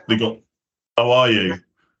 How are you?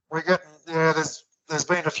 We're getting There's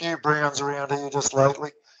been a few browns around here just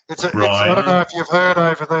lately. It's Right. I don't know if you've heard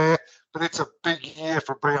over there, but it's a big year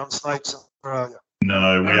for brown snakes in Australia.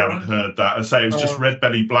 No, we haven't heard that. I say it was just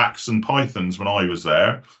red-bellied blacks and pythons when I was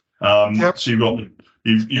there. Yep. So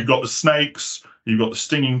you've got the snakes, you've got the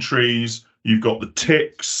stinging trees, you've got the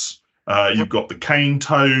ticks, you've got the cane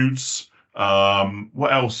toads.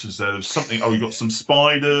 What else is there? There's something. Oh, you've got some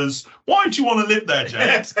spiders. Why do you want to live there,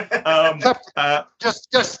 James?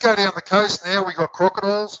 Just go down the coast now. We got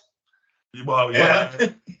crocodiles. Well, yeah.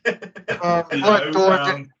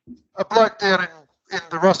 A bloke down in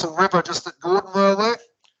the Russell River, just at Gordonvale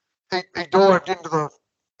there. He dived into the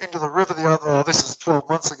river the other. Oh, this is 12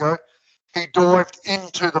 months ago. He dived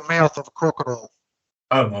into the mouth of a crocodile.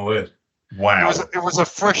 Oh my word! Wow. It was a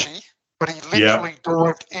freshie, but he literally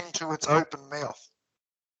dived into its open mouth.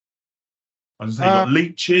 I was saying, got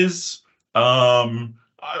leeches. I'm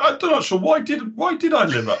not sure why did I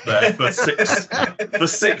live up there for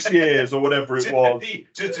 6 years or whatever it was,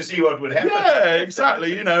 just to see what would happen. Yeah,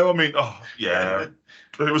 exactly. It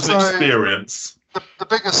was an experience. The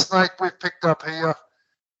biggest snake we've picked up here.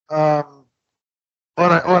 I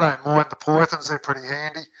don't mind the pythons; they're pretty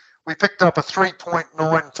handy. We picked up a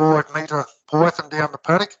 3.95 metre python down the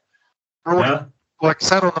paddock. Brought him,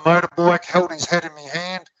 sat on the motorbike, held his head in my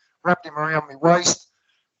hand, wrapped him around my waist,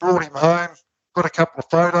 brought him home, got a couple of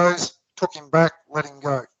photos, took him back, let him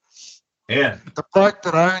go. Yeah. The bloke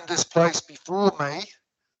that owned this place before me,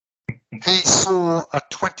 he saw a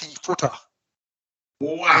 20-footer.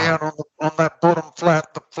 Wow. Down on that bottom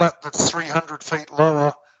flat, the flat that's 300 feet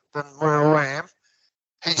lower than where I am.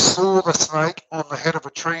 He saw the snake on the head of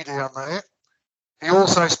a tree down there. He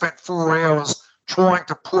also spent 4 hours trying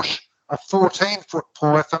to push a 14-foot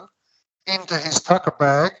python into his tucker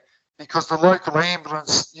bag because the local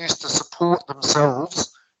ambulance used to support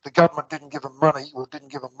themselves. The government didn't give them money, or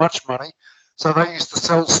didn't give them much money, so they used to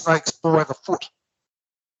sell snakes by the foot.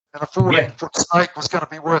 And a 14-foot snake was going to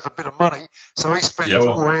be worth a bit of money, so he spent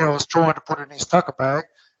 4 hours trying to put it in his tucker bag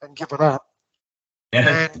and give it up.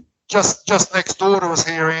 Yeah. And just next door to us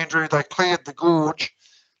here, Andrew, they cleared the gorge,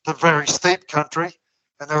 the very steep country,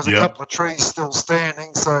 and there was a couple of trees still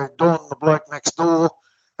standing. So Don, the bloke next door,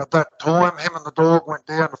 at that time, him and the dog went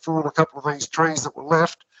down to fall a couple of these trees that were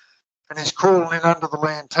left, and he's crawling in under the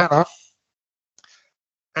lantana.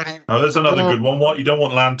 And there's another good one. What, you don't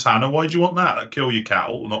want lantana? Why do you want that? That'd kill your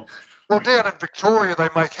cattle. Not. Well, down in Victoria, they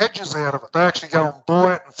make hedges out of it. They actually go and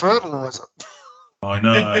buy it and fertilise it. I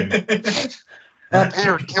know. Up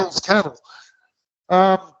here, it kills cattle.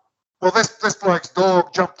 Well, this bloke's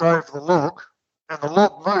dog jumped over the log, and the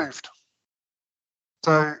log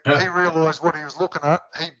looking at,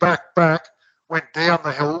 he backed back, went down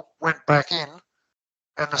the hill, went back in,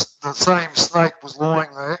 and the same snake was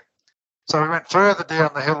lying there. So he went further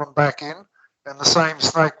down the hill and back in, and the same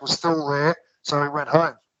snake was still there, so he went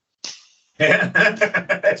home. Yeah,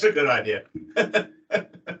 that's a good idea.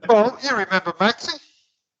 Well, you remember Maxie?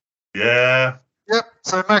 Yeah. Yep.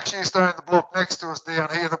 So Max used to own the block next to us down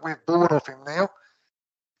here that we've bought off him now.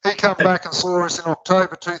 He come back and saw us in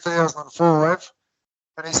October 2005,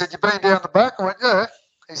 and he said, "You been down the back?" I went, "Yeah."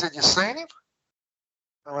 He said, "You seen him?"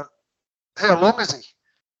 I went, "How long is he?"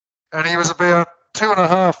 And he was about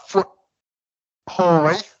 2.5 foot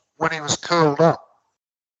high when he was curled up.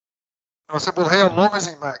 And I said, "Well, how long is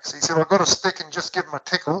he, Max?" He said, "I've got a stick and just give him a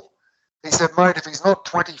tickle." He said, "Mate, if he's not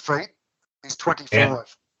 20 feet, he's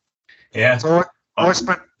 25. Yeah. So I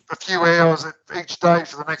spent a few hours each day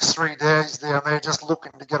for the next 3 days down there just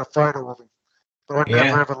looking to get a photo of him. But I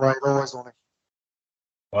never ever laid eyes on him.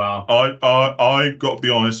 Wow. I got to be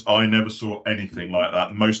honest, I never saw anything like that.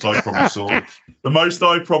 The most I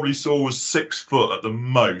probably saw was 6 foot at the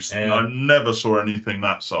most, and I never saw anything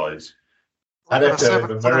that size. I'd have to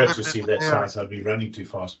have a mirror to see that size. I'd be running too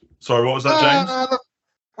fast. Sorry, what was that, James? No, look,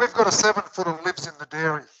 we've got a 7 footer lives in the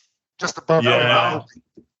dairy, just above. Yeah.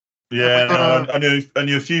 Yeah, no, I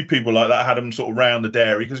knew a few people like that had them sort of round the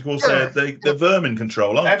dairy because, of course, they're vermin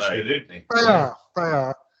control, aren't they? Absolutely. They are.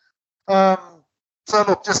 So,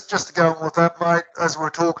 look, just to go on with that, mate, as we were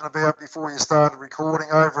talking about before you started recording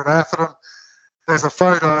over at Atherton, there's a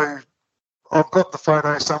photo. I've got the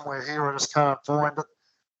photo somewhere here. I just can't find it.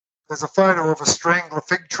 There's a photo of a strangler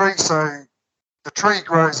fig tree. So the tree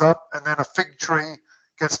grows up, and then a fig tree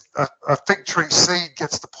gets a fig tree seed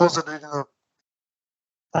gets deposited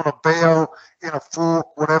on a bough, in a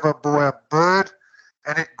fork, whatever, by a bird,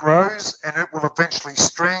 and it grows, and it will eventually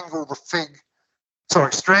strangle the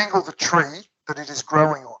tree that it is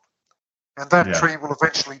growing on. And that tree will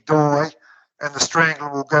eventually die, and the strangler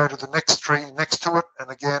will go to the next tree next to it, and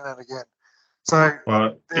again and again. So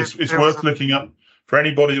it's worth looking up. For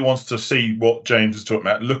anybody who wants to see what James is talking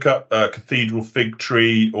about, look up cathedral fig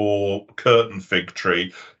tree or curtain fig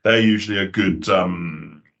tree. They're usually a good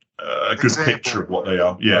picture of what they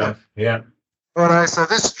are. Yeah. Right, so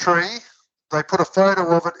this tree, they put a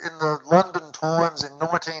photo of it in the London Times in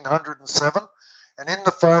 1907, and in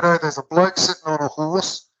the photo there's a bloke sitting on a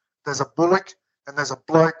horse, there's a bullock, and there's a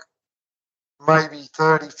bloke maybe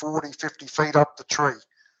 30, 40, 50 feet up the tree.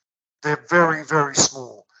 They're very, very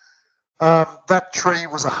small. That tree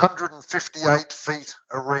was 158 feet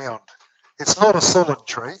around. It's not a solid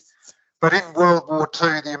tree, but in World War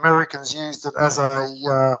II, the Americans used it as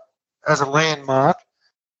a landmark,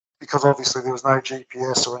 because obviously there was no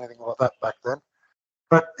GPS or anything like that back then.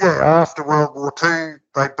 But yeah, after World War II,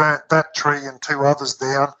 they burnt that tree and 2 others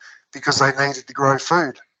down because they needed to grow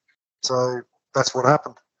food. So that's what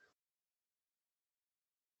happened.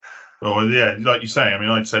 Oh yeah, like you say. I mean,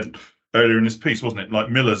 I said earlier in this piece, wasn't it? Like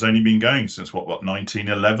Miller's only been going since what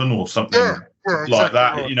 1911 or something exactly like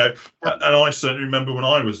that. Right. You know, and I certainly remember when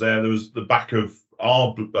I was there was the back of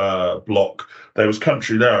our block. There was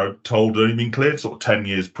country there, told had only been cleared sort of 10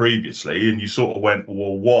 years previously, and you sort of went,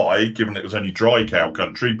 well, why? Given it was only dry cow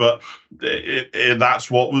country, but that's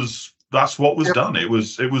what was done. It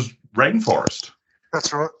was rainforest.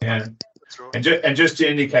 That's right. Yeah, that's right. And just to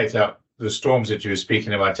indicate the storms that you were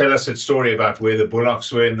speaking about, tell us a story about where the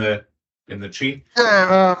bullocks were in the tree.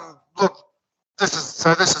 Yeah, look, this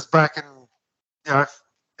is back in the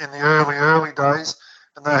early days,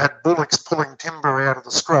 and they had bullocks pulling timber out of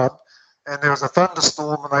the scrub, and there was a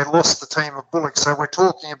thunderstorm, and they lost the team of bullocks. So we're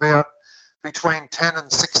talking about between 10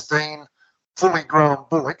 and 16 fully grown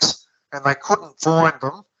bullocks, and they couldn't find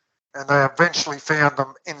them, and they eventually found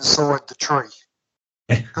them inside the tree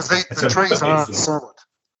because the trees aren't solid.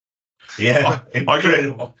 Yeah, I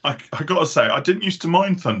got to say, I didn't used to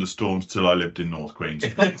mind thunderstorms till I lived in North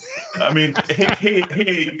Queensland. I mean, here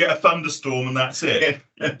you get a thunderstorm and that's it.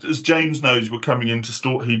 As James knows,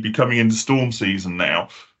 he'd be coming into storm season now.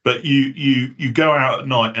 But you go out at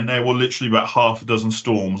night and there were literally about half a dozen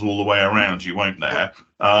storms all the way around you, won't there?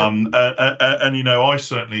 And I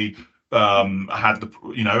certainly had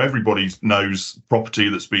everybody knows property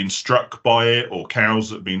that's been struck by it or cows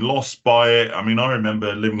that have been lost by it. I mean, I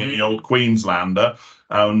remember living in the old Queenslander,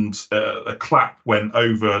 and a clap went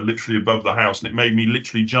over literally above the house, and it made me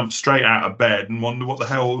literally jump straight out of bed and wonder what the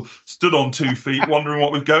hell, stood on 2 feet wondering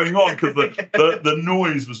what was going on, because the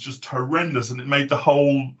noise was just horrendous, and it made the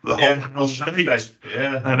whole house shake.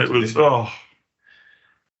 Yeah, and it was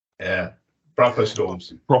yeah. Proper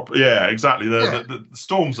storms. Yeah, exactly. The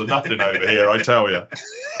storms are nothing over here, I tell you.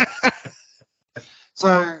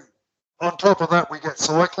 So, on top of that, we get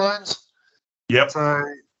cyclones. Yep. So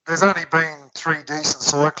there's only been 3 decent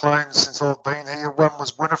cyclones since I've been here. One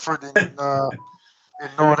was Winifred in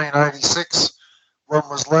 1986. One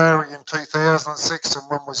was Larry in 2006, and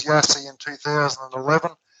one was Yassi in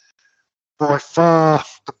 2011. By far,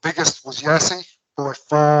 the biggest was Yassi. By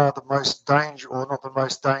far, the most dangerous, or not the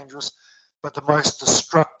most dangerous, but the most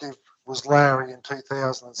destructive was Larry in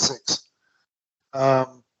 2006. I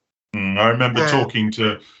remember talking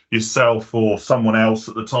to yourself or someone else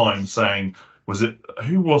at the time saying,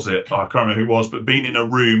 who was it? I can't remember who it was, but being in a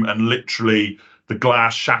room and literally the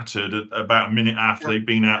glass shattered about a minute after they'd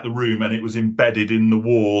been out the room, and it was embedded in the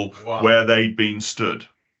wall where they'd been stood.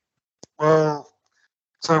 Well,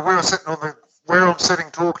 so we were sitting where I'm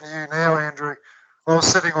sitting talking to you now, Andrew. I was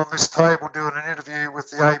sitting on this table doing an interview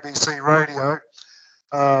with the ABC radio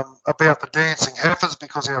about the dancing heifers,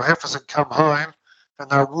 because our heifers had come home and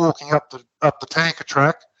they were walking up the tanker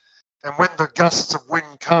track. And when the gusts of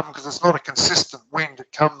wind come, because it's not a consistent wind,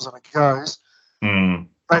 it comes and it goes,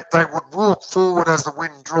 they would walk forward as the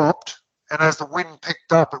wind dropped, and as the wind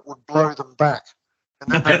picked up, it would blow them back.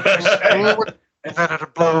 And then they'd move forward, and then it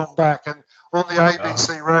would blow them back. And on the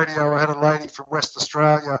ABC radio, I had a lady from West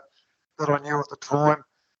Australia that I knew at the time.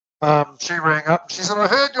 She rang up and she said, I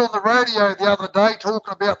heard you on the radio the other day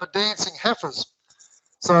talking about the dancing heifers.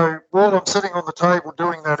 So while I'm sitting on the table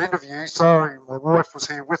doing that interview, my wife was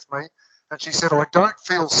here with me, and she said, I don't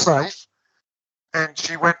feel safe. And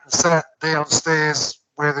she went and sat downstairs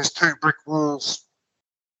where there's 2 brick walls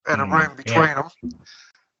and a room between them.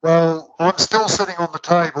 Well, I'm still sitting on the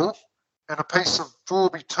table, and a piece of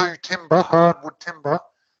 4x2 timber, hardwood timber,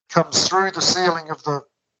 comes through the ceiling of the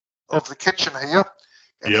kitchen here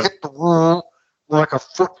and hit the wall like a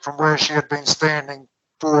foot from where she had been standing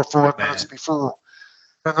 4 or 5 minutes before.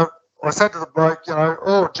 And I said to the bloke,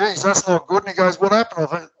 oh, geez, that's not good. And he goes, what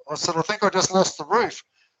happened? I said, I think I just lost the roof.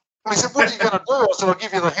 Well, he said, what are you going to do? I said, I'll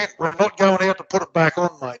give you the hint. We're not going out to put it back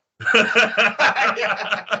on, mate.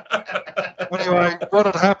 Anyway, what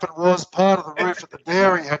had happened was part of the roof at the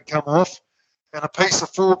dairy had come off, and a piece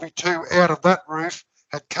of 4x2 out of that roof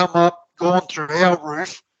had come up, gone through our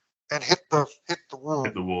roof, and hit the wall.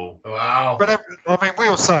 Hit the wall. Wow. But I mean,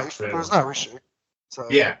 we were safe. There was no issue. So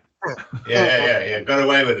yeah. Got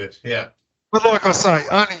away with it. Yeah. But like I say,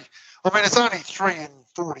 it's only 3 in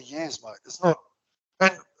 40 years, mate. It's not,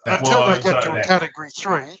 and until they get to a category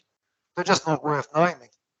 3, they're just not worth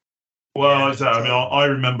naming. Well, I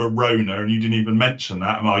remember Rona, and you didn't even mention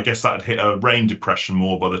that. I mean, I guess that had hit a rain depression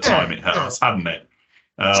more by the time it has, hadn't it?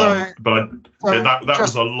 But that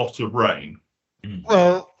was a lot of rain.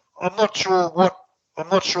 Well, I'm not sure what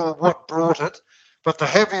brought it, but the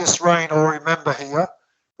heaviest rain I remember here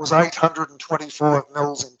was 825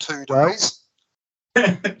 mils in 2 days.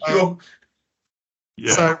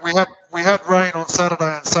 So we had rain on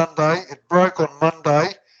Saturday and Sunday. It broke on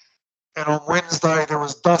Monday, and on Wednesday there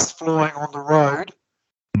was dust flying on the road,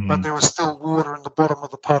 but there was still water in the bottom of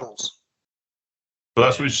the puddles. But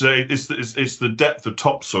that's what you say. It's the depth of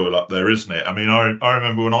topsoil up there, isn't it? I mean, I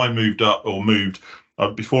remember when I moved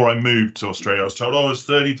before I moved to Australia, I was told, it's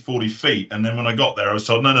 30 to 40 feet. And then when I got there, I was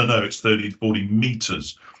told, no, it's 30 to 40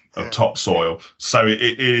 meters of topsoil. So it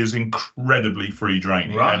is incredibly free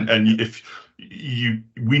draining. Right. And if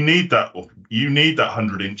we need that, you need that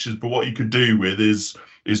 100 inches. But what you could do with is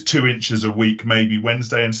 2 inches a week, maybe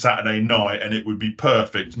Wednesday and Saturday night, and it would be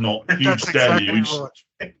perfect. Not huge deluge.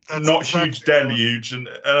 Huge deluge. And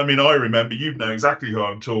I mean, I remember, you know exactly who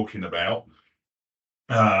I'm talking about.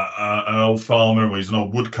 An old farmer, well, he's an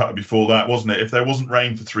old woodcutter before that, wasn't it? If there wasn't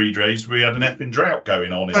rain for 3 days, we had an effing drought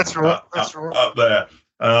going on up there,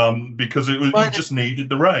 because you just needed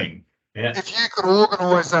the rain. Yeah. If you could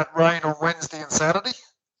organise that rain on Wednesday and Saturday,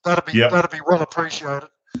 that'd be well appreciated.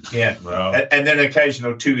 Yeah, well, and then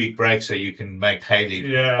occasional 2-week break so you can make hay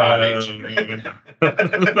leaf. Well,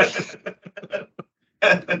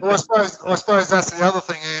 I suppose that's the other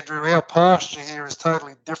thing, Andrew. Our pasture here is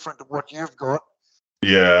totally different to what you've got.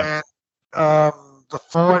 Yeah. And the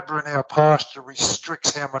fibre in our pasture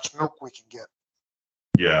restricts how much milk we can get.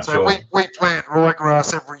 Yeah. So we plant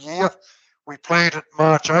ryegrass every year. We plant it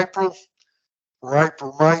March, April, or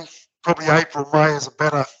April, May. Probably April, May is a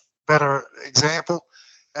better example.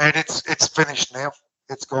 And it's finished now.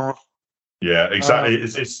 It's gone. Yeah, exactly.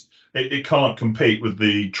 It can't compete with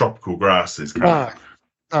the tropical grasses, can it?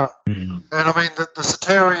 No. And I mean the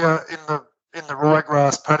Soteria in the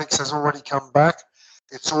ryegrass paddocks has already come back.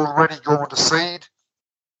 It's already gone to seed.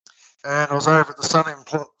 And I was over at the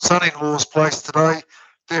son-in-law's place today.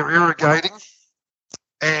 They're irrigating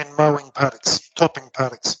and mowing paddocks, topping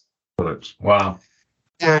paddocks. Wow.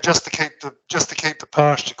 Yeah, just to keep the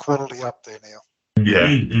pasture quality up there now.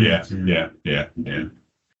 Yeah,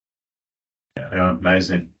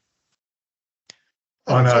 amazing.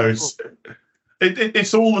 I know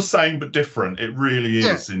it's all the same but different. It really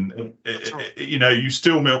is. Yeah, And right. you know, you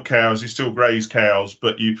still milk cows, you still graze cows,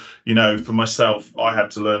 but you know, for myself, I had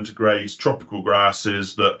to learn to graze tropical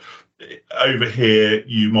grasses that over here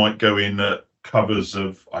you might go in at covers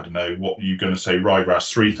of, I don't know, what you're going to say,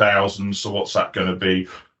 ryegrass 3000. So what's that going to be?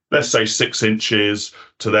 Let's say 6 inches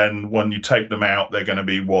to then when you take them out, they're going to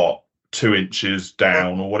be what? 2 inches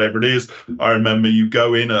down or whatever it is. I remember you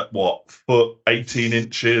go in at what, foot 18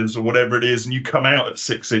 inches or whatever it is, and you come out at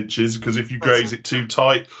 6 inches because if you graze it too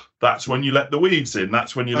tight, that's when you let the weeds in.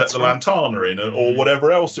 That's when you let the lantana in, or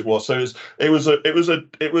whatever else it was. So it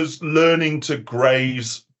was learning to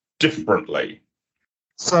graze differently.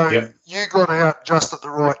 So you got out just at the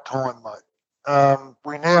right time, mate.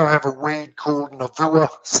 We now have a weed called Navua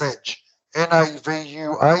sedge,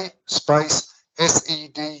 Navua space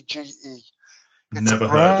SEDGE. It's Never a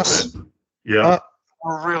grass. heard of it. Yeah.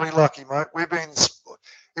 We're really lucky, mate.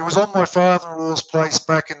 It was on my father-in-law's place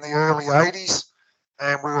back in the early 80s,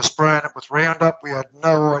 and we were spraying it with Roundup. We had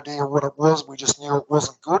no idea what it was. We just knew it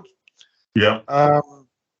wasn't good. Yeah.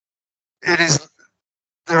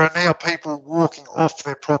 There are now people walking off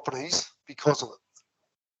their properties because of it.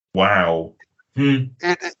 Wow. You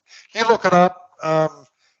look it up.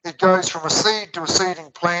 It goes from a seed to a seeding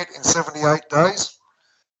plant in 78 days.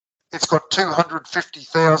 It's got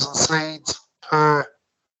 250,000 seeds per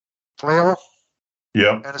flower.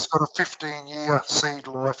 Yeah. And it's got a 15-year seed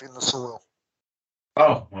life in the soil.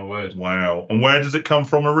 Oh, my word. Wow. And where does it come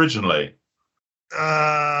from originally?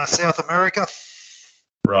 South America.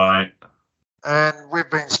 Right. And we've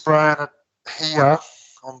been spraying it here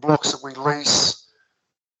on blocks that we lease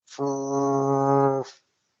for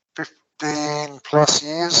 15 plus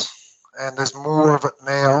years, and there's more of it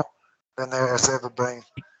now than there has ever been.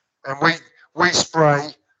 And we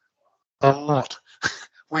spray a lot.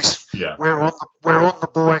 We're on the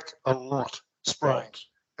bike a lot spraying.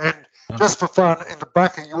 And just for fun, in the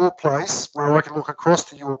back of your place, where I can look across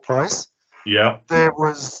to your place, there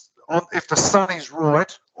was if the sun is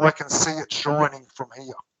right, I can see it shining from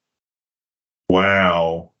here.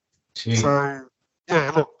 Wow. Gee. So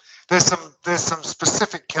yeah, look, there's some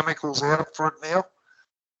specific chemicals out for it now,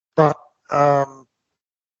 but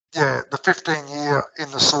the 15-year in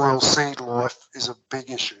the soil seed life is a big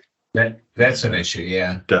issue. That's an issue,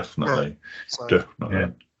 yeah. Definitely. Definitely.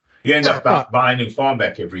 Yeah. You end up buying your farm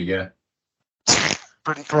back every year.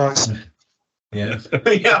 Pretty close. Yeah.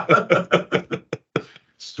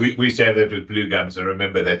 We used to have that with blue gums. I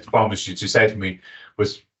remember that farmers used to say to me,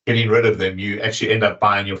 was getting rid of them, you actually end up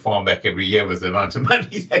buying your farm back every year with the amount of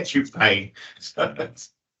money that you're paying. So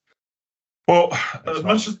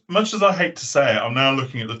as much as I hate to say it, I'm now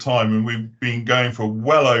looking at the time and we've been going for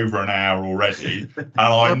well over an hour already. And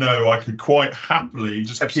I know I could quite happily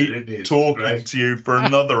just keep talking to you for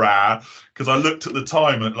another hour, because I looked at the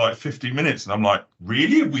time at like 50 minutes and I'm like,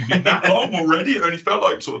 really? Have we been that long already? It only felt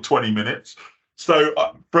like sort of 20 minutes. So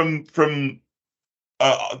from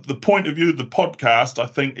the point of view of the podcast, I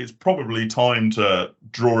think it's probably time to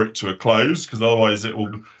draw it to a close, because otherwise it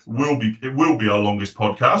will be our longest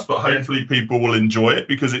podcast. But hopefully people will enjoy it,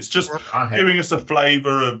 because it's just giving us a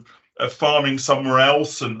flavour of farming somewhere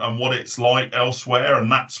else and what it's like elsewhere,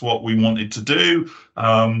 and that's what we wanted to do.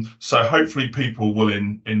 So hopefully people will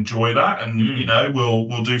enjoy that, and you know,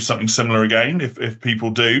 we'll do something similar again if people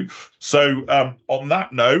do. So on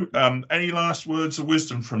that note, any last words of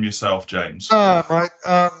wisdom from yourself, James? No, mate.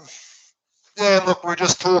 Yeah, look, we're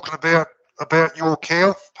just talking about your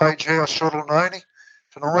cow, Page House Shuttle 90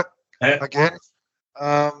 tonight again.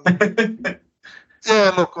 Yeah,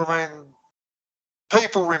 look, I mean,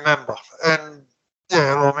 people remember, and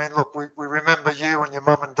yeah, I mean, look, we remember you and your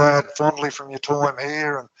mum and dad fondly from your time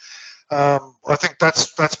here, and I think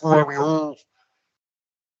that's why we all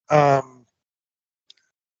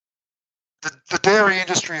the dairy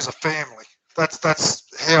industry is a family. That's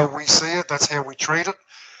how we see it. That's how we treat it.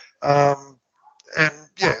 And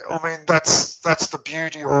yeah, I mean, that's the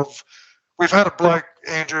beauty of. We've had a bloke,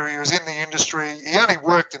 Andrew, who was in the industry. He only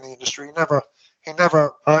worked in the industry. He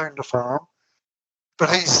never owned a farm. But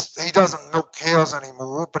he doesn't milk cows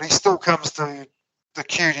anymore, but he still comes to the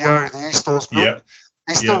QDO, the East Horse milk. Yeah.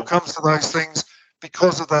 He still comes to those things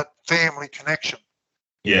because of that family connection.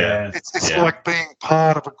 Yeah. It's like being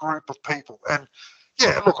part of a group of people. And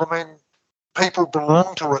yeah, look, I mean, people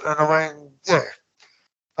belong to it. And I mean,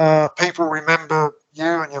 yeah, people remember you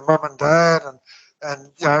and your mum and dad.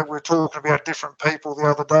 And you know, we're talking about different people the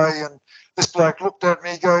other day. And this bloke looked at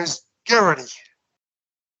me, he goes, Garrity,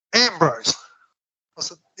 Ambrose. I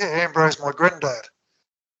said, yeah, Ambrose, my granddad.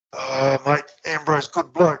 Oh, mate, Ambrose,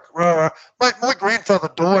 good bloke. Mate, my grandfather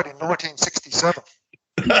died in 1967.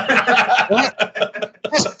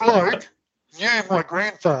 This bloke knew my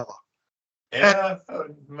grandfather. Yeah,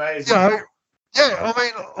 amazing. You know, yeah, I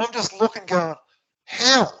mean, I'm just looking going,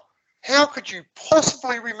 how could you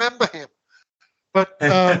possibly remember him? But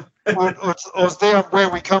I was down where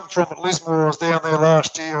we come from at Lismore. I was down there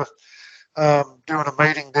last year doing a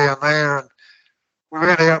meeting down there, and we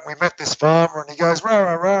went out and we met this farmer, and he goes,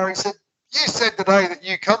 rah. He said, you said today that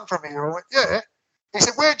you come from here. I went, yeah. He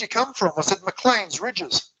said, where'd you come from? I said, McLean's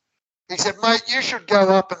Ridges. He said, mate, you should go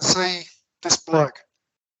up and see this bloke.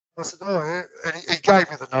 I said, oh, yeah. And he gave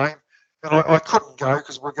me the name, and I couldn't go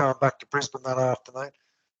because we're going back to Brisbane that afternoon.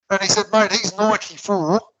 And he said, mate, he's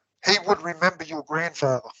 94. He would remember your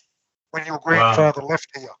grandfather when your grandfather left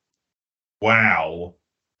here. Wow.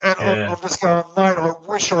 And I'm just going, mate, I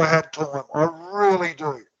wish I had time. I really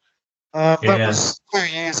do. That was 2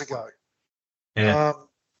 years ago. Yeah.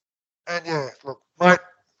 And yeah, look, mate,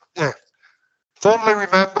 yeah, fondly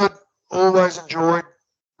remembered, always enjoyed,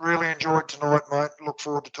 really enjoyed tonight, mate. Look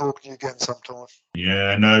forward to talking to you again sometime.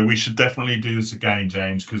 Yeah, no, we should definitely do this again,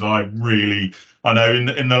 James, because I know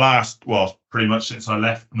in the last, well, pretty much since I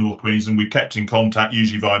left North Queensland, we've kept in contact,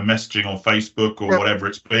 usually via messaging on Facebook or whatever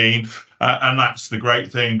it's been. And that's the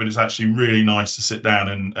great thing, but it's actually really nice to sit down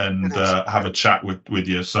and have a chat with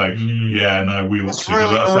you. So, yeah, no, we will. It's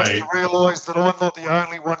really nice to realise that I'm not the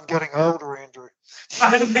only one getting older, Andrew.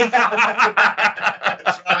 That's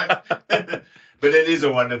right. But it is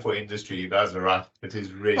a wonderful industry. You guys are right. It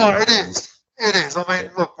is really. Oh, it is. It is. I mean,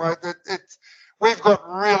 look, mate, we've got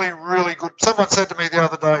really, really good. Someone said to me the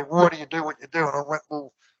other day, why do you do what you do? And I went,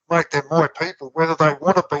 well, mate, they're my people, whether they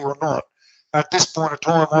want to be or not. At this point of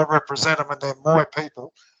time, I represent them, and they're my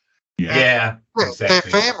people. Yeah, exactly. They're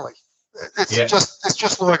family. It's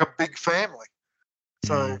just like a big family.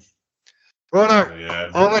 So,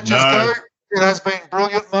 righto, I'll let you go. It has been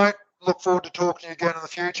brilliant, mate. Look forward to talking to you again in the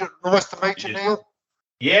future. Nice to meet you, Neil.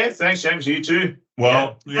 Yeah, thanks, James. You too.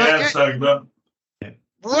 Well, why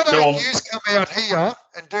don't you come out here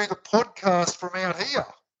and do the podcast from out here?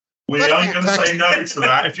 We aren't going to say no to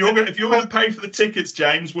that. If you're going to pay for the tickets,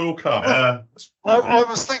 James, we'll come. I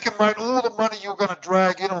was thinking, mate, all the money you're going to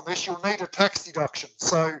drag in on this, you'll need a tax deduction.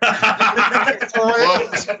 So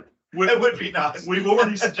it would be nice. We've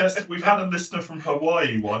already suggested, we've had a listener from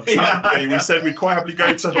Hawaii once, haven't we? We said we'd quite happily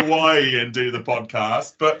go to Hawaii and do the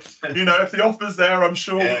podcast. But, you know, if the offer's there, I'm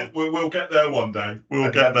sure we'll get there one day. We'll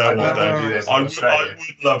get there one day. I would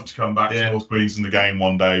love to come back to North Queensland again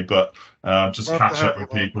one day, but just catch up with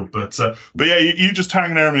people. But yeah, you just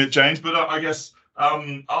hang there a minute, James. But I guess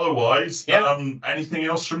otherwise, anything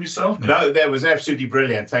else from yourself? No, that was absolutely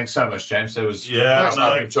brilliant. Thanks so much, James. That was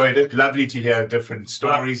I enjoyed it. Lovely to hear different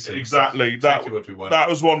stories. Exactly. That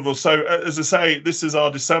was wonderful. So as I say, this is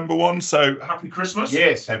our December one. So happy Christmas.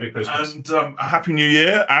 Yes, happy Christmas. And a happy New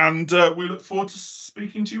Year. And we look forward to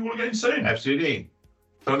speaking to you all again soon. Absolutely.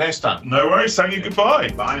 Till next time. No worries. Saying you goodbye.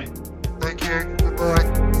 Bye. Thank you.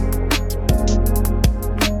 Goodbye.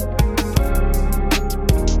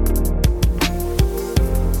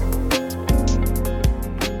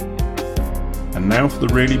 And now for the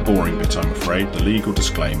really boring bit, I'm afraid, the legal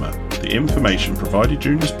disclaimer. The information provided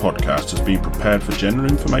during this podcast has been prepared for general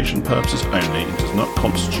information purposes only and does not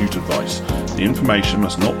constitute advice. The information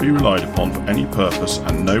must not be relied upon for any purpose,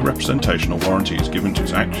 and no representation or warranty is given to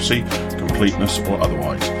its accuracy, completeness or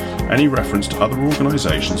otherwise. Any reference to other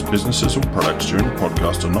organisations, businesses or products during the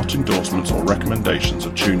podcast are not endorsements or recommendations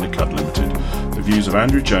of ChewintheCud Limited. The views of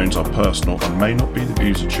Andrew Jones are personal and may not be the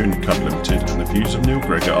views of ChewintheCud Limited, and the views of Neil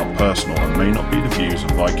Gregor are personal and may not be the views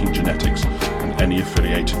of Viking Genetics and any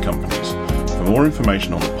affiliated companies. For more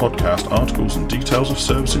information on the podcast, articles and details of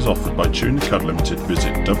services offered by ChewintheCud Limited,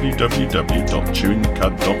 visit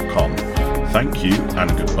www.chewinthecud.com. Thank you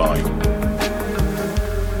and goodbye.